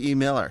 Ashley E.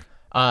 Miller.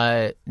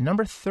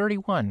 Number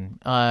 31.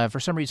 For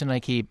some reason, I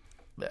keep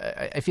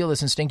I feel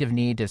this instinctive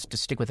need to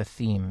stick with a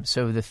theme.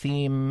 So the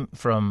theme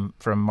from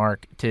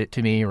Mark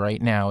to me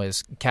right now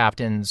is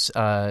captains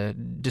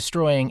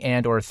destroying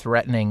and or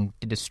threatening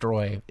to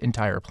destroy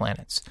entire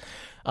planets.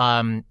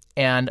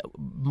 And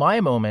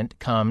my moment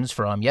comes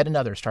from yet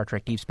another Star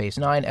Trek Deep Space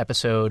Nine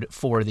episode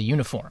For the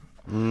Uniform,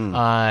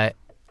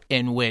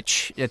 in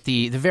which at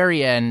the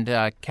very end,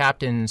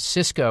 Captain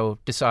Sisko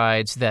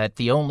decides that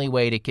the only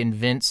way to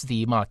convince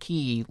the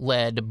Maquis,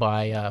 led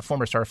by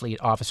former Starfleet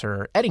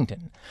officer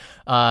Eddington,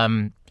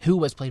 who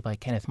was played by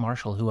Kenneth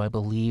Marshall, who I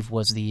believe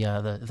was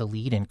the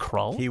lead in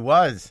Krull. He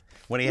was,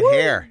 when he had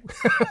hair.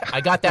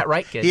 I got that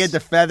right, kids. He had the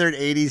feathered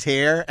 80s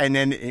hair, and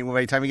then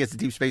by the time he gets to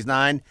Deep Space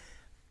Nine,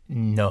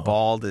 no,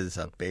 bald as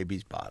a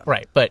baby's bottom.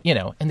 Right, but,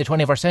 in the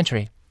 21st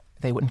century,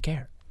 they wouldn't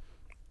care.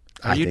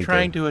 Are you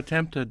trying to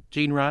attempt a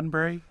Gene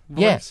Roddenberry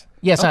voice?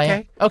 Yes, I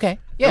am. Okay,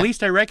 yeah. At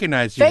least I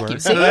recognize you. Thank were. you.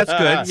 So that's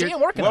good. See, I'm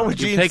working What on would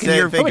it. Gene think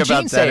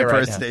about that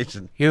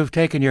impersonation? You've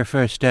taken your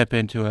first step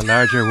into a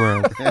larger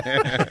world.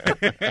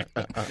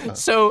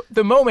 So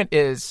the moment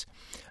is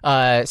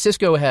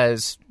Sisko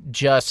has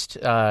just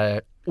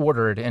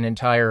ordered an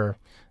entire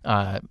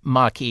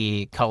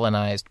Maquis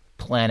colonized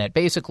planet,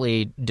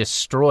 basically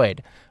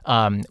destroyed,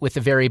 with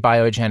the very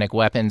biogenic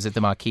weapons that the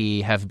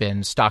Maquis have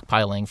been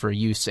stockpiling for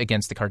use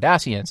against the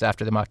Cardassians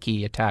after the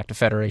Maquis attacked a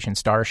Federation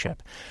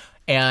starship.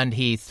 And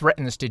he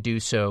threatens to do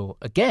so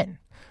again,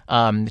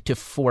 to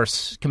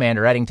force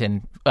Commander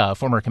Eddington,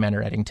 former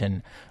Commander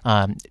Eddington,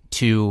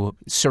 to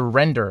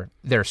surrender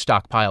their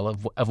stockpile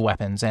of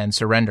weapons and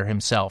surrender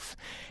himself.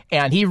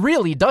 And he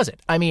really does it.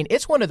 I mean,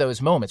 it's one of those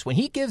moments when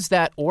he gives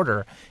that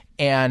order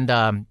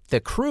and the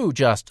crew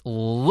just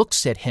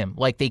looks at him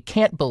like they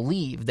can't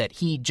believe that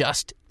he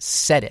just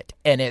said it.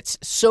 And it's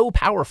so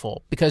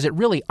powerful because it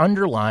really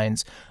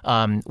underlines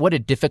what a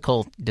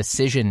difficult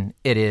decision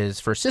it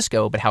is for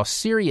Sisko, but how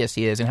serious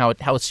he is and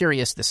how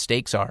serious the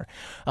stakes are.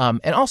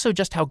 And also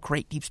just how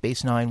great Deep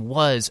Space Nine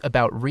was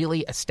about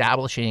really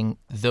establishing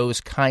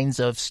those kinds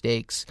of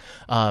stakes,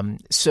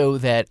 so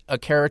that a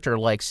character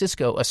like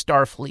Sisko, a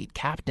Starfleet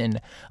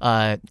captain,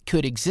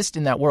 could exist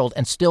in that world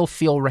and still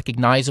feel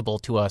recognizable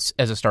to us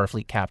as a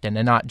Starfleet captain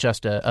and not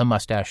just a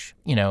mustache,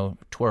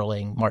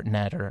 twirling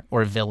martinet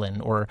or villain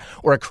or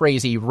a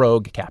crazy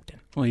rogue captain.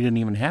 Well, he didn't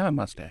even have a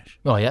mustache.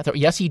 Oh yeah,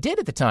 yes he did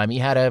at the time. He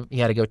had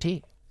a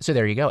goatee. So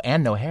there you go,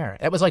 and no hair.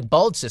 That was like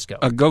bald Sisko.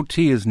 A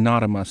goatee is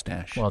not a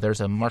mustache. Well,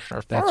 there's a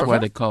mustache. That's why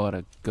they call it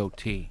a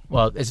goatee.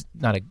 Well, it's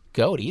not a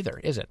goat either,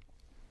 is it?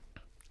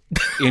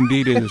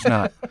 Indeed, it is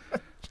not.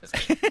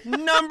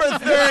 Number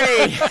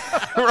 3,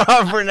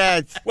 Rob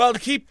Burnett. Well, to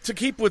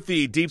keep with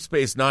the Deep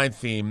Space Nine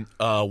theme,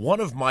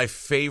 one of my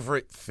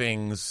favorite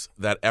things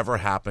that ever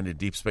happened in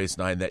Deep Space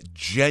Nine that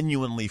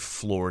genuinely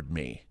floored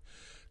me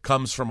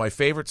comes from my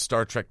favorite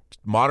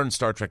modern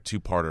Star Trek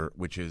two-parter,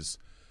 which is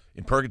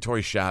In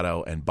Purgatory's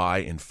Shadow and By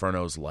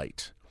Inferno's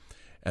Light.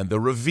 And the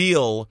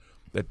reveal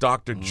that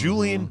Dr.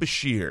 Julian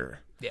Bashir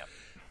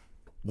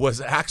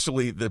was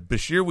actually the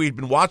Bashir we'd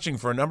been watching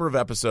for a number of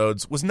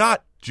episodes was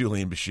not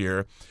Julian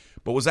Bashir,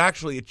 but was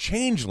actually a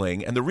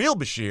changeling. And the real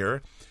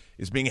Bashir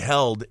is being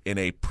held in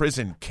a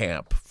prison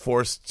camp,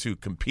 forced to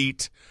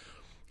compete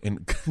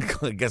in,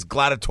 I guess,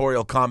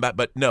 gladiatorial combat.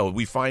 But no,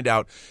 we find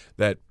out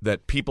that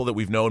people that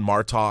we've known,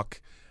 Martok,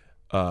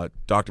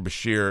 Dr.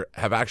 Bashir,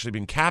 have actually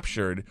been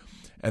captured.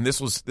 And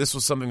this was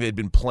something they'd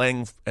been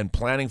playing and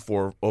planning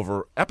for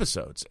over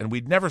episodes. And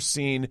we'd never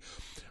seen,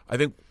 I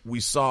think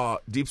we saw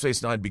Deep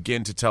Space Nine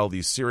begin to tell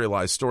these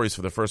serialized stories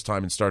for the first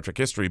time in Star Trek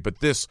history, but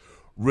this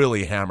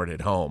really hammered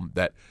it home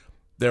that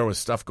there was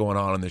stuff going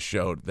on in this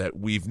show that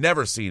we've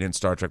never seen in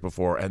Star Trek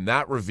before. And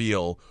that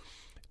reveal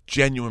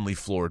genuinely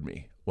floored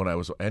me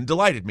and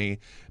delighted me,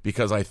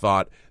 because I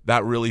thought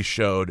that really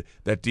showed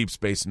that Deep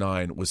Space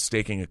Nine was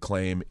staking a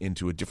claim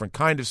into a different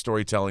kind of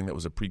storytelling that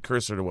was a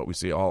precursor to what we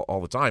see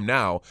all the time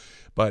now,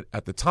 but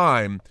at the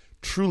time,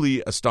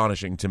 truly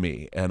astonishing to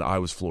me, and I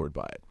was floored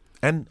by it.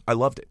 And I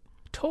loved it.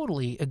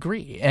 Totally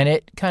agree. And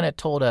it kind of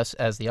told us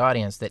as the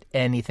audience that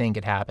anything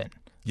could happen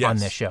on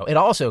this show. It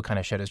also kind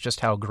of showed us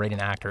just how great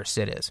an actor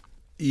Sid is.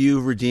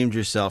 You redeemed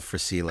yourself for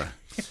Sela.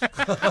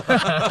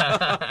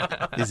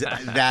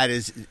 That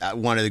is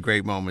one of the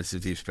great moments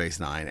of Deep Space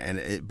Nine, and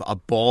a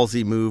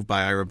ballsy move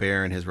by Ira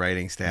Behr and his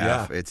writing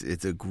staff. Yeah.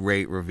 It's a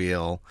great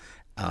reveal,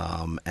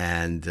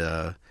 and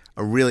a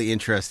really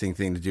interesting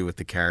thing to do with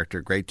the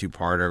character. Great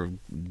two-parter,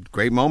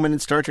 great moment in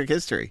Star Trek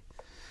history,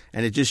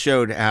 and it just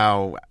showed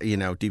how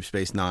Deep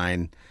Space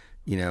Nine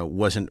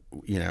wasn't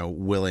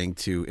willing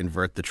to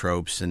invert the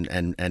tropes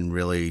and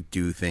really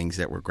do things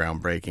that were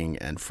groundbreaking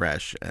and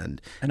fresh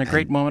and a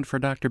great moment for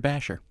Dr.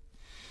 Basher.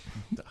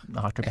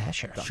 Dr.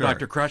 Basher. Sure.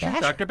 Dr. Crusher,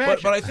 Basher. Dr.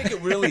 Basher. But I think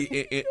it really,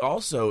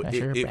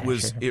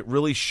 it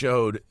really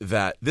showed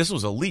that this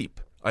was a leap.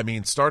 I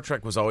mean, Star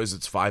Trek was always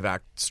its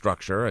 5-act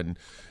structure, and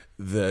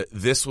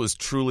this was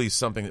truly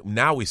something that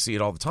now we see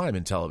it all the time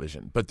in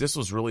television. But this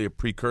was really a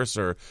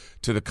precursor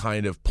to the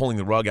kind of pulling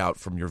the rug out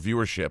from your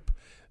viewership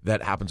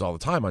that happens all the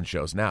time on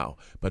shows now.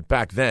 But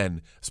back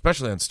then,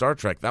 especially on Star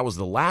Trek, that was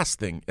the last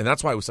thing, and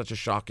that's why it was such a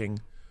shocking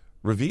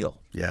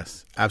reveal.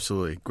 Yes,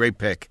 absolutely. Great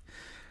pick.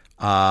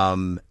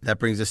 That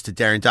brings us to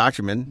Darren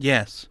Doctorman.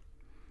 Yes.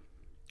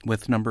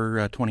 With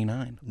number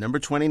 29. Number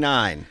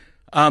 29.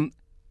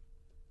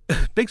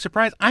 Big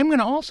surprise. I'm going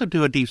to also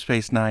do a Deep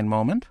Space Nine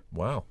moment.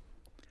 Wow.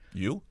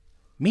 You?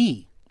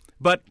 Me.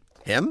 But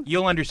him?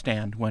 You'll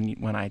understand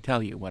when I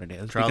tell you what it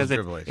is. Trials because and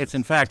Tribulations. It's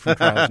in fact from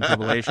Trials and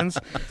Tribulations.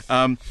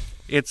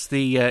 It's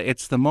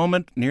the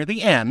moment near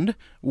the end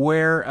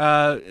where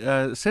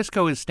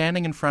Sisko is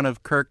standing in front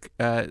of Kirk,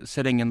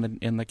 sitting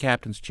in the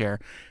captain's chair.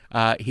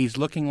 He's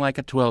looking like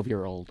a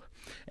 12-year-old.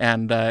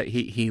 And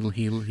he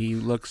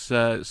looks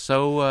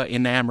so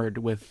enamored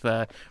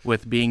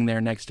with being there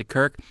next to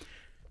Kirk.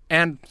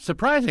 And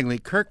surprisingly,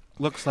 Kirk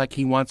looks like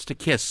he wants to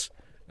kiss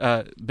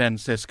Ben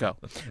Sisko.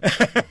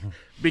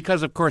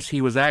 Because, of course,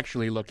 he was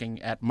actually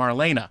looking at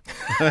Marlena.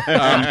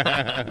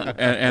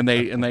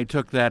 And they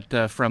took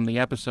that from the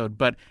episode.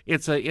 But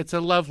it's a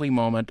lovely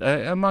moment,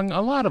 among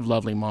a lot of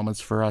lovely moments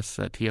for us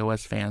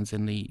TOS fans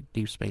in the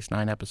Deep Space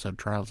Nine episode,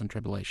 Trials and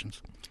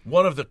Tribulations.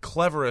 One of the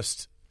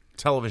cleverest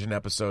television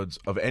episodes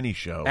of any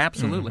show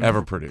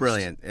ever produced.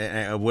 Brilliant.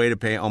 A way to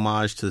pay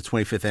homage to the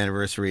 25th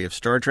anniversary of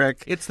Star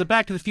Trek. It's the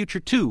Back to the Future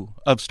 2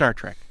 of Star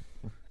Trek.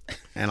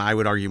 And I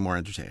would argue more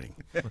entertaining.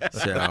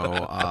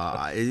 So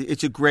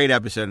it's a great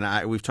episode.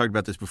 And we've talked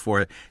about this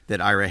before,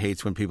 that Ira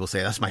hates when people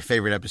say, that's my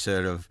favorite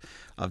episode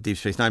of Deep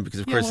Space Nine,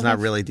 because, of course, it's not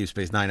really a Deep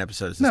Space Nine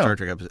episode. It's a Star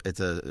Trek episode. It's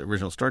an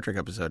original Star Trek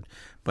episode.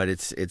 But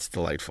it's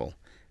delightful.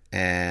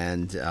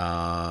 And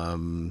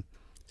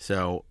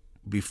so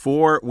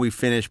before we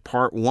finish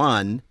part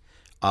one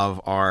of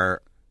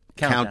our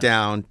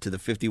countdown to the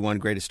 51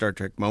 greatest Star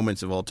Trek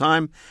moments of all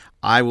time,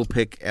 I will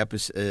pick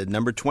episode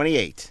number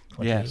 28.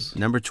 Yes.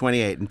 Number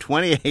 28. And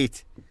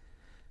 28,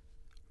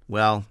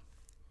 well,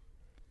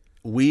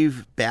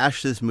 we've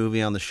bashed this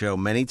movie on the show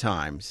many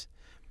times,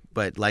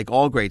 but like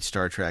all great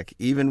Star Trek,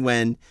 even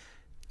when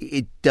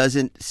it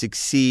doesn't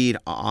succeed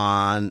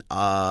on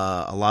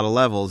a lot of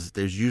levels,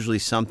 there's usually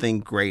something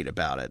great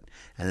about it.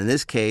 And in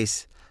this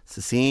case, it's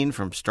the scene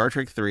from Star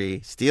Trek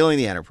 3, Stealing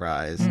the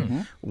Enterprise,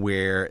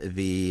 where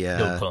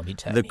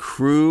the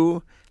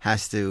crew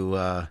has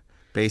to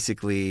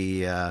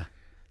basically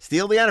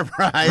steal the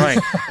Enterprise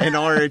in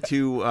order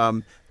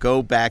to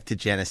go back to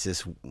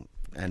Genesis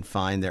and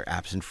find their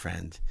absent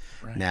friend.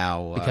 Right.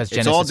 Now,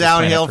 it's all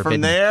downhill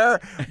from there,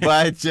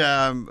 but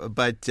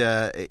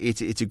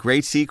it's a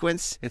great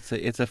sequence. It's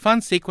a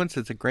fun sequence.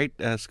 It's a great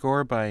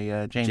score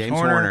by James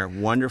Horner.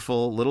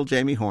 Wonderful little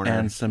Jamie Horner,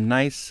 and some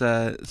nice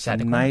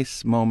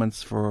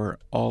moments for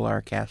all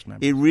our cast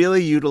members. It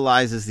really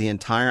utilizes the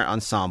entire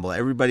ensemble.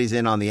 Everybody's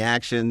in on the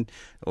action.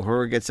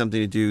 Uhura gets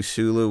something to do.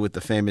 Sulu with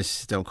the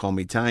famous "Don't Call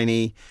Me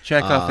Tiny."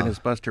 Chekhov in his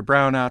Buster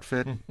Brown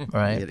outfit.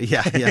 Right.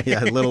 Yeah.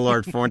 Little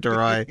Lord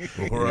Fauntleroy.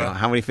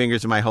 How many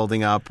fingers am I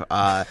holding up?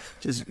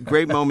 Just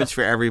great moments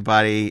for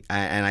everybody,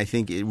 and I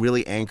think it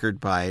really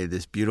anchored by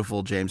this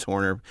beautiful James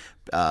Horner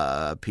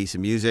piece of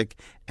music,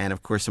 and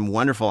of course some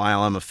wonderful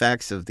ILM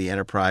effects of the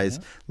Enterprise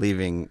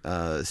leaving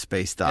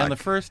space dock. And the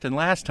first and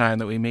last time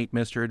that we meet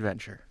Mr.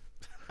 Adventure.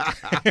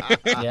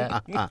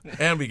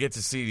 And we get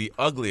to see the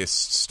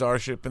ugliest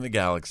starship in the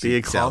galaxy, the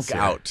Excelsior,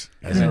 conk out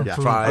as it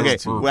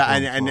tries to. Well,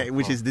 and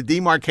which is the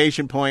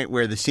demarcation point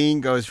where the scene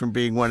goes from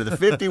being one of the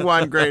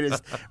 51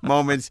 greatest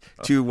moments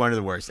to one of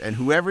the worst. And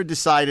whoever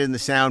decided in the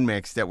sound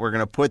mix that we're going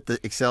to put the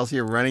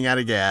Excelsior running out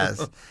of gas,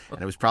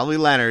 and it was probably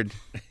Leonard.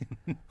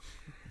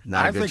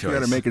 I think you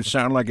got to make it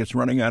sound like it's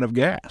running out of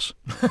gas.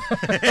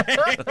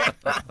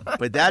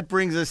 But that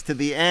brings us to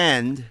the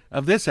end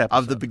of this episode,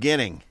 of the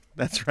beginning.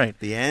 That's right.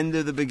 The end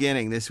of the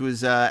beginning. This was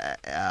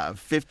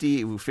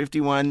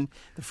 51,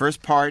 the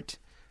first part,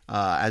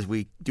 as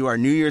we do our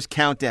New Year's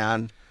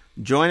countdown.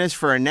 Join us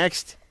for our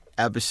next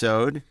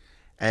episode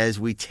as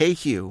we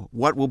take you.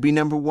 What will be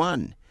number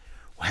one?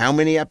 How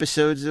many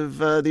episodes of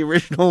the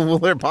original will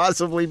there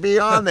possibly be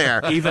on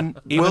there? Even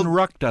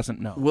Rook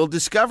doesn't know. Will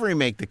Discovery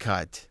make the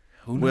cut?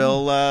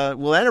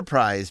 Will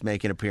Enterprise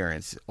make an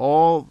appearance?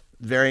 All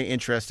very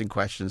interesting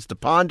questions to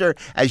ponder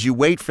as you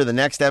wait for the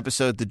next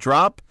episode to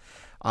drop.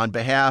 On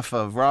behalf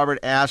of Robert,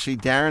 Ashley,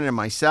 Darren, and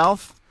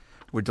myself,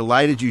 we're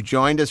delighted you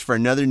joined us for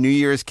another New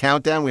Year's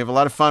countdown. We have a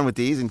lot of fun with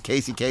these, and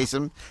Casey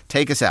Kasem,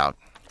 take us out.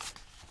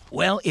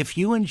 Well, if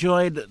you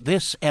enjoyed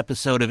this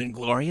episode of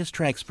Inglorious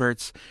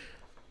Treksperts,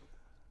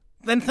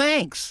 then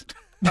thanks.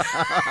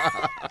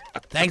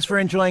 Thanks for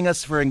enjoying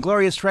us for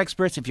Inglorious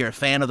Treksperts. If you're a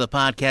fan of the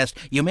podcast,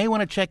 you may want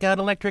to check out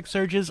Electric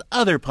Surge's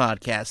other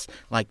podcasts,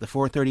 like The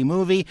 430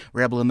 Movie,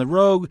 Rebel and the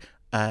Rogue,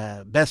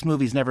 Best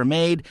Movies Never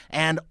Made,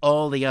 and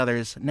all the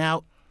others.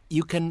 Now,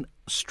 you can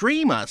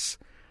stream us,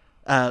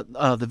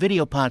 the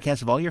video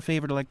podcast of all your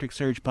favorite Electric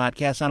Surge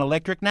podcasts on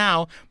Electric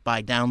Now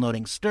by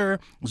downloading Stir,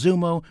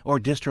 Zumo, or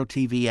Distro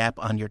TV app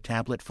on your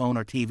tablet, phone,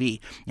 or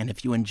TV. And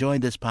if you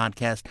enjoyed this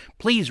podcast,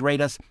 please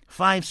rate us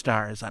 5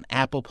 stars on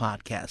Apple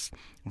Podcasts.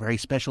 Very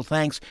special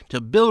thanks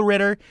to Bill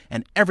Ritter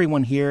and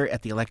everyone here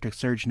at the Electric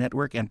Surge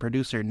Network, and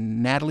producer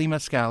Natalie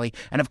Mascali,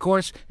 and of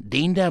course,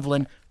 Dean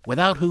Devlin,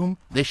 without whom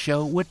this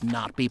show would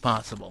not be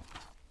possible.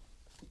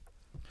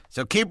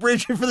 So keep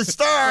reaching for the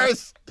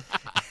stars.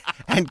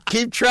 And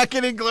keep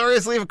trekking in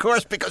gloriously, of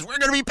course, because we're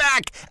going to be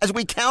back as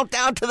we count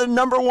down to the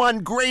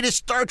 #1 greatest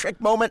Star Trek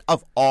moment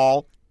of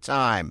all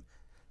time.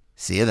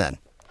 See you then.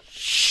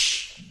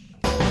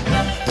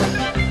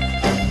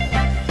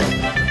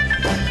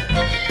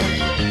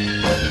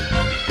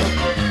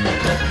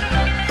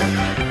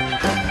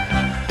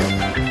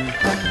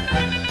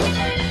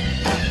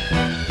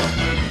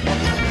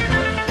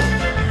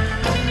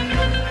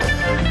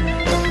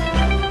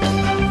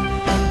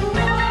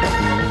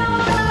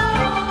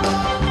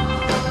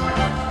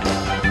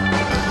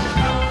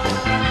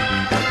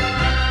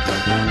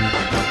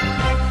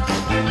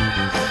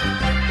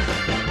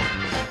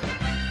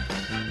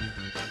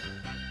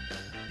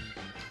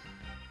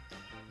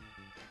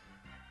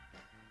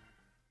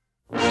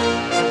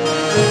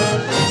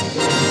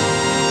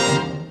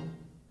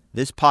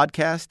 This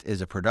podcast is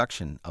a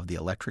production of the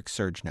Electric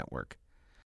Surge Network.